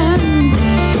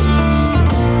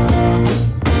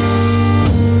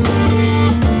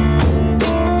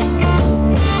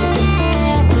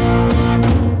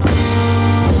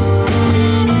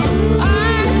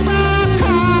 I saw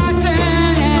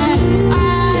cotton and I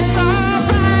saw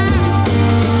brown,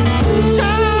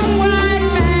 tall white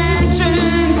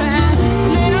mansions and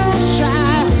little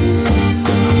shops.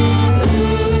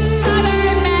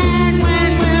 Southern man,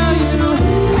 when will you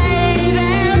pay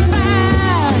them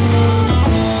back?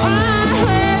 I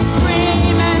heard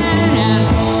screaming and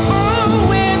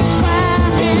bullwhips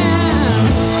cracking.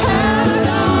 How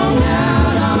long, how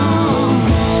long?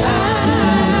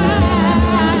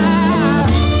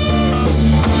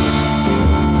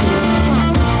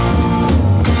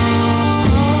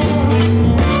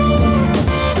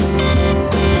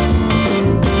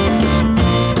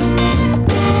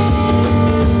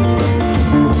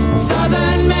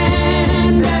 Southern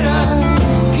man, better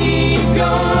keep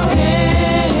your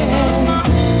head.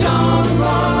 Don't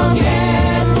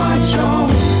forget what your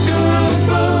good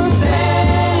book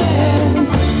says.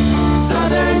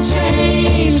 Southern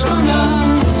change gonna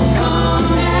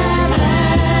come at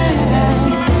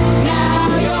last. Now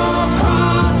your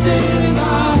crosses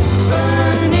are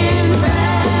burning fast.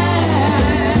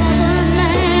 Southern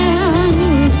man.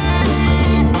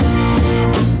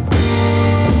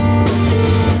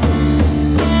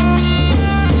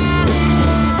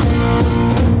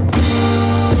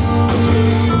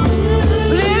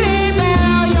 Lily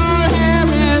Bell, your hair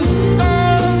is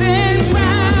golden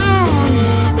brown.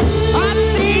 I've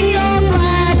seen your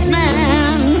black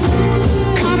man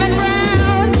coming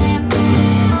round.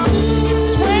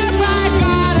 Swear by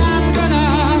God I'm gonna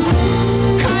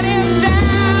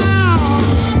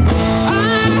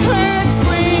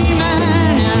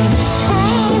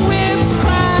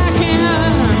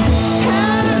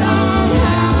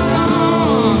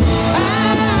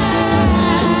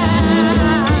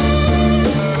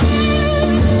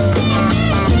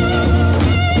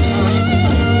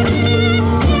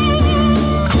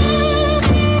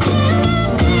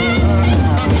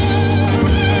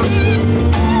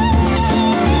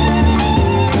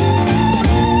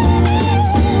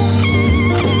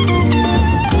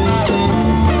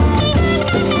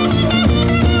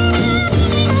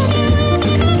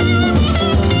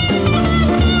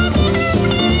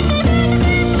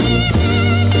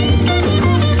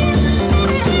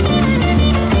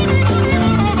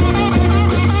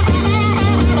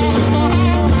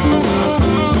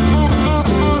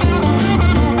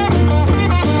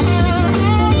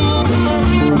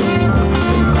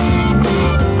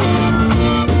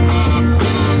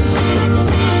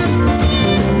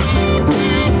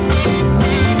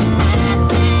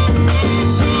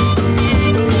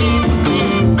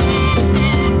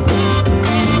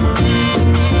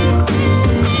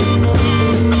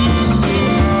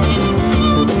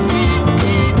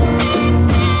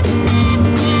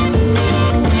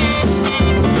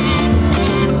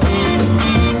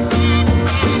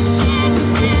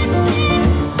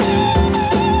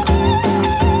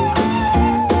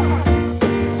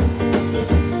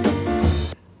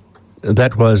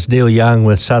That was Neil Young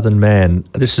with Southern Man.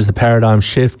 This is The Paradigm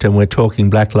Shift, and we're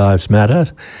talking Black Lives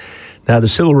Matter. Now, the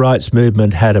civil rights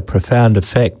movement had a profound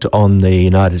effect on the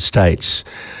United States.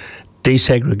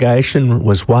 Desegregation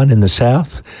was one in the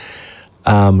South.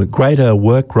 Greater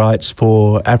work rights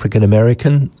for African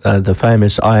American, the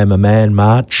famous I Am a Man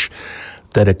march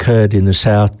that occurred in the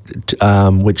South,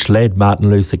 which led Martin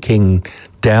Luther King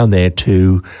down there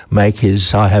to make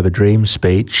his I Have a Dream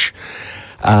speech,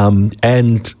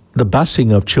 and the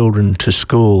busing of children to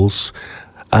schools,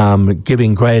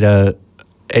 giving greater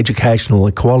educational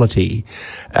equality,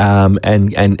 and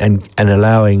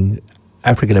allowing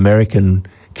African American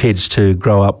kids to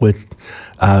grow up with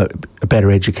a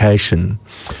better education.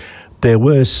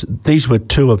 These were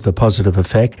two of the positive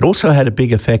effects. It also had a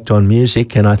big effect on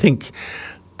music, and I think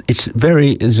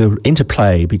there's an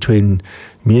interplay between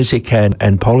music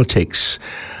and politics.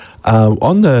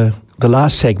 On the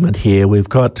last segment here, we've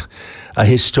got a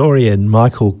historian,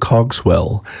 Michael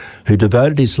Cogswell, who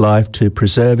devoted his life to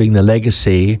preserving the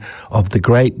legacy of the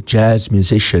great jazz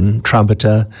musician,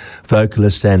 trumpeter,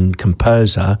 vocalist and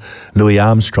composer Louis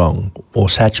Armstrong, or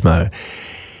Satchmo.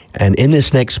 And in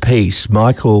this next piece,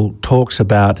 Michael talks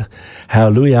about how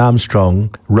Louis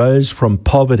Armstrong rose from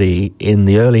poverty in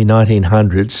the early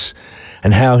 1900s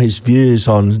and how his views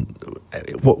on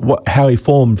how he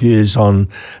formed views on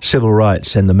civil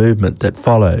rights and the movement that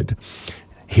followed.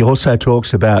 He also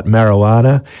talks about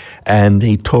marijuana, and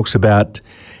he talks about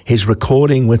his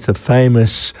recording with the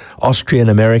famous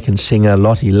Austrian-American singer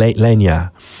Lotte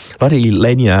Lenya. Lotte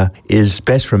Lenya is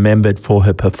best remembered for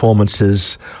her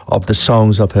performances of the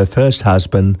songs of her first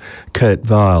husband, Kurt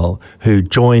Weill, who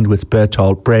joined with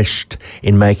Bertolt Brecht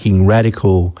in making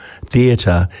radical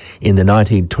theatre in the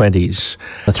 1920s.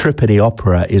 The Threepenny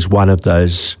Opera is one of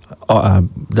those,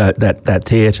 that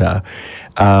theatre.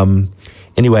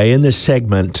 Anyway, in this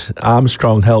segment,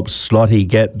 Armstrong helps Lotte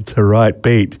get the right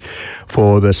beat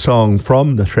for the song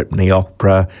from the Threepenny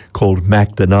Opera called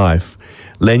Mac the Knife.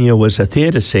 Lenya was a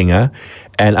theatre singer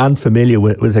and unfamiliar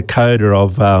with the coda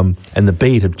of and the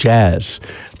beat of jazz,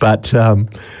 but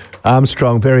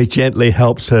Armstrong very gently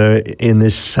helps her in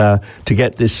this to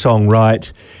get this song right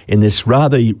in this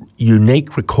rather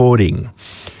unique recording.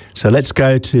 So let's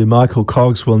go to Michael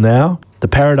Cogswell now. The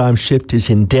Paradigm Shift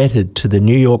is indebted to the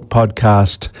New York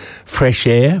podcast Fresh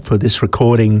Air for this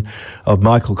recording of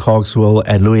Michael Cogswell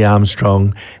and Louis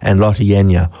Armstrong and Lotte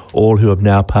Lenya, all who have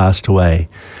now passed away.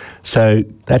 So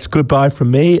that's goodbye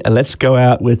from me, and let's go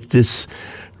out with this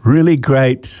really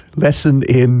great lesson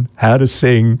in how to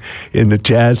sing in the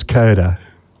jazz coda.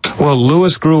 Well,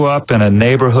 Louis grew up in a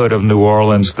neighborhood of New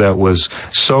Orleans that was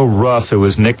so rough it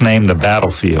was nicknamed the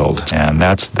battlefield, and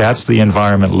that's the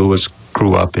environment Louis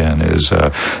grew up in, is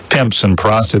pimps and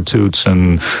prostitutes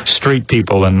and street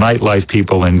people and nightlife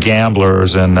people and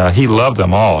gamblers, and he loved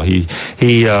them all.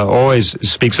 He always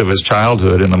speaks of his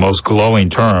childhood in the most glowing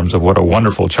terms of what a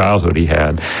wonderful childhood he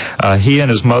had. He and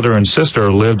his mother and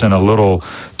sister lived in a little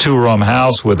two-room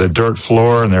house with a dirt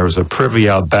floor, and there was a privy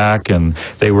out back, and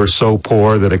they were so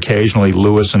poor that occasionally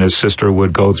Louis and his sister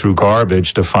would go through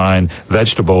garbage to find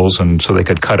vegetables, and so they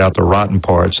could cut out the rotten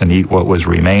parts and eat what was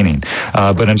remaining.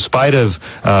 But in spite of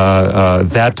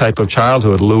that type of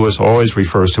childhood, Louis always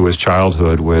refers to his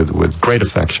childhood with great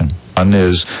affection. One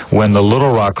is when the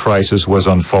Little Rock crisis was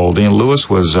unfolding, Louis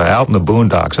was out in the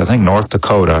boondocks, I think North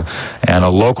Dakota, and a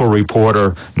local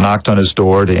reporter knocked on his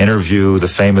door to interview the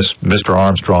famous Mr.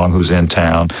 Armstrong, who's in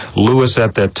town. Louis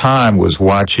at that time was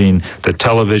watching the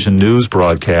television news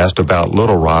broadcast about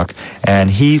Little Rock, and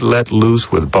he let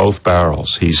loose with both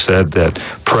barrels. He said that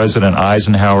President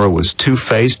Eisenhower was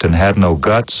two-faced and had no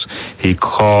guts. He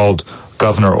called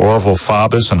Governor Orville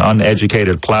Faubus an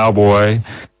uneducated plowboy.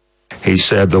 He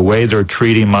said, the way they're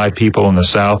treating my people in the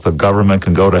South, the government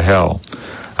can go to hell.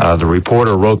 The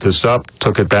reporter wrote this up,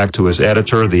 took it back to his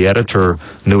editor. The editor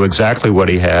knew exactly what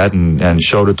he had and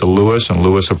showed it to Louis, and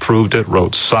Louis approved it,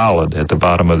 wrote solid at the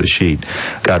bottom of the sheet.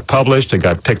 Got published, it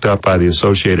got picked up by the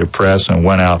Associated Press and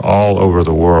went out all over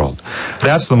the world.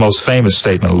 That's the most famous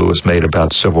statement Louis made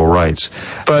about civil rights.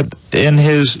 But in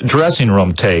his dressing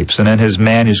room tapes and in his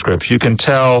manuscripts, you can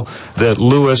tell that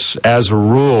Louis, as a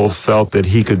rule, felt that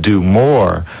he could do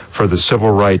more for the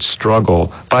civil rights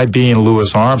struggle by being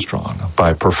Louis Armstrong,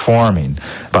 by performing,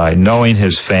 by knowing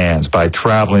his fans, by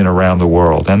traveling around the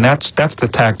world. And that's the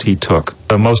tact he took.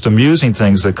 The most amusing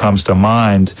things that comes to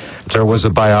mind, there was a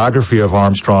biography of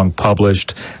Armstrong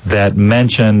published that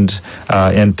mentioned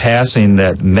in passing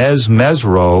that Mez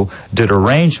Mesro did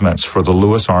arrangements for the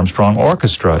Louis Armstrong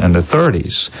Orchestra in the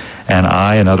 30s. And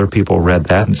I and other people read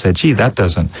that and said, gee, that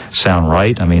doesn't sound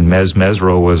right. I mean, Mez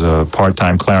Mesro was a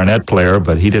part-time clarinet player,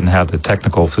 but he didn't have the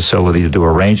technical facility to do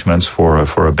arrangements for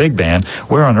a big band.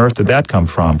 Where on earth did that come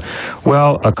from?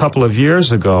 Well, a couple of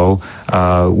years ago,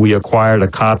 we acquired a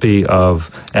copy of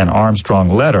an Armstrong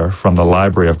letter from the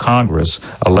Library of Congress,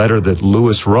 a letter that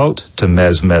Louis wrote to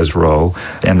Mez Mesro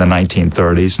in the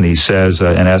 1930s, and he says,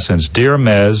 in essence, Dear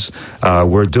Mez,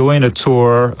 we're doing a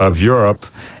tour of Europe,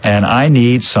 and I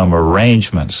need some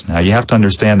arrangements. Now, you have to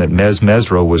understand that Mez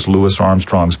Mesro was Louis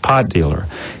Armstrong's pot dealer.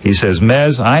 He says,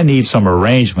 Mez, I need some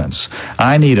arrangements.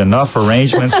 I need enough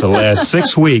arrangements to last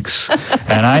 6 weeks,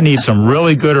 and I need some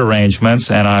really good arrangements,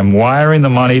 and I'm wiring the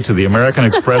money to the American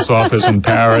Express office in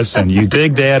Paris, and you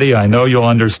dig, Daddy, I know you'll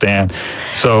understand.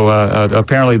 So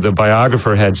apparently the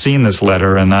biographer had seen this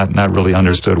letter and not really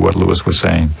understood what Louis was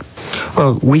saying.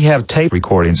 Well, we have tape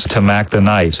recordings to Mac the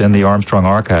Night in the Armstrong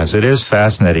archives. It is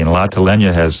fascinating. La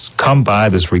Telenia has come by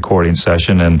this recording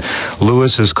session, and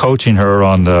Louis is coaching her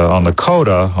on the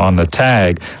coda, on the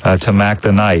tag, to Mac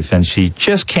the Knife, and she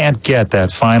just can't get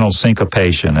that final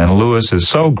syncopation. And Louis is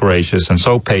so gracious and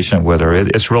so patient with her.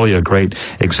 It's really a great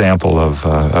example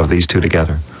of these two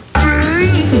together.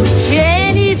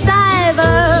 Jenny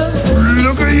Diver,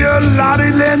 Look at your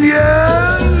Lottie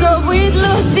Lenya. so sweet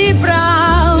Lucy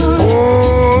Brown.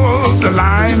 Oh, the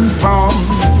line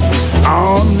forms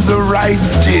on the right,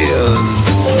 dear.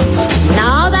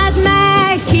 Now that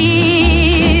Mackie's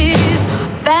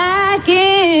back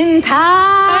in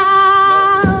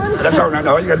town. That's all. Now,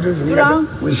 all you gotta do is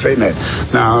we straighten that.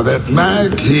 Now that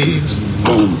Mackie's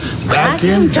boom back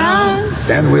in town,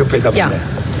 then we'll pick up from there.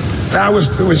 Now we're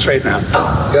straight now.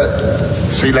 Good.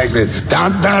 See, like this.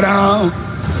 Down, down, down.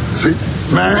 See,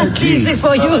 Mackie's. Easy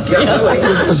for you.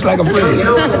 It's like a phrase.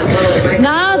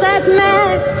 Now that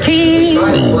Mackie's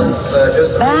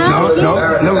back.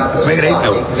 No, make it 8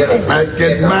 note.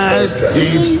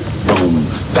 Mackie's boom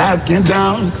back in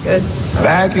town. Good.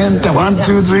 Back in town. 1,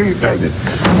 2, 3. Like that.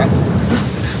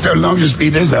 As long as you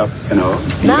speed this up, you know.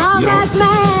 Now that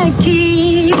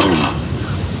Mackie's.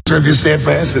 So if you stay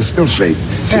fast, it's still straight.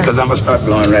 See, because I'm going to start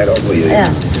blowing right over you.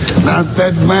 Yeah. Not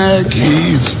that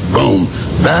Mackie's, boom,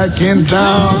 back in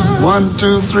town. 1,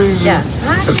 2, 3. Yeah.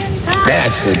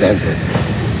 That's it.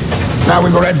 Now we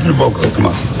go right from the vocal.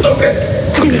 Come on. Okay.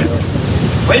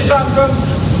 Where you starting from?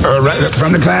 Right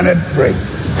from the clarinet break.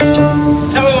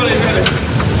 Tell me when it's ready.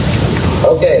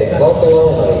 Okay, vocal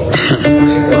only.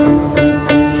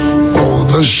 Oh,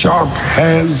 the shark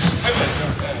has.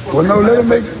 Well, no, let him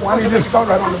make it. Why don't you just start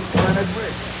right on the clarinet break?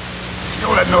 You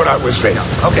know that note out with straight.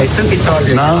 Okay, Suki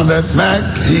Tawdry. Now that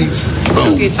Mackie's,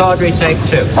 boom. Suki Tawdry, take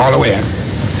 2. All the way in.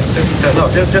 No,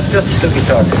 just Suki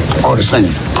Tawdry. Oh, the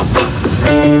singing.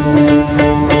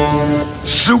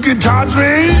 Suki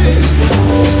Tawdry.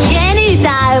 Jenny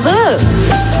Diver,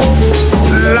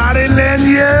 Lottie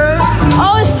Lenya.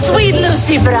 oh sweet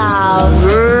Lucy Brown.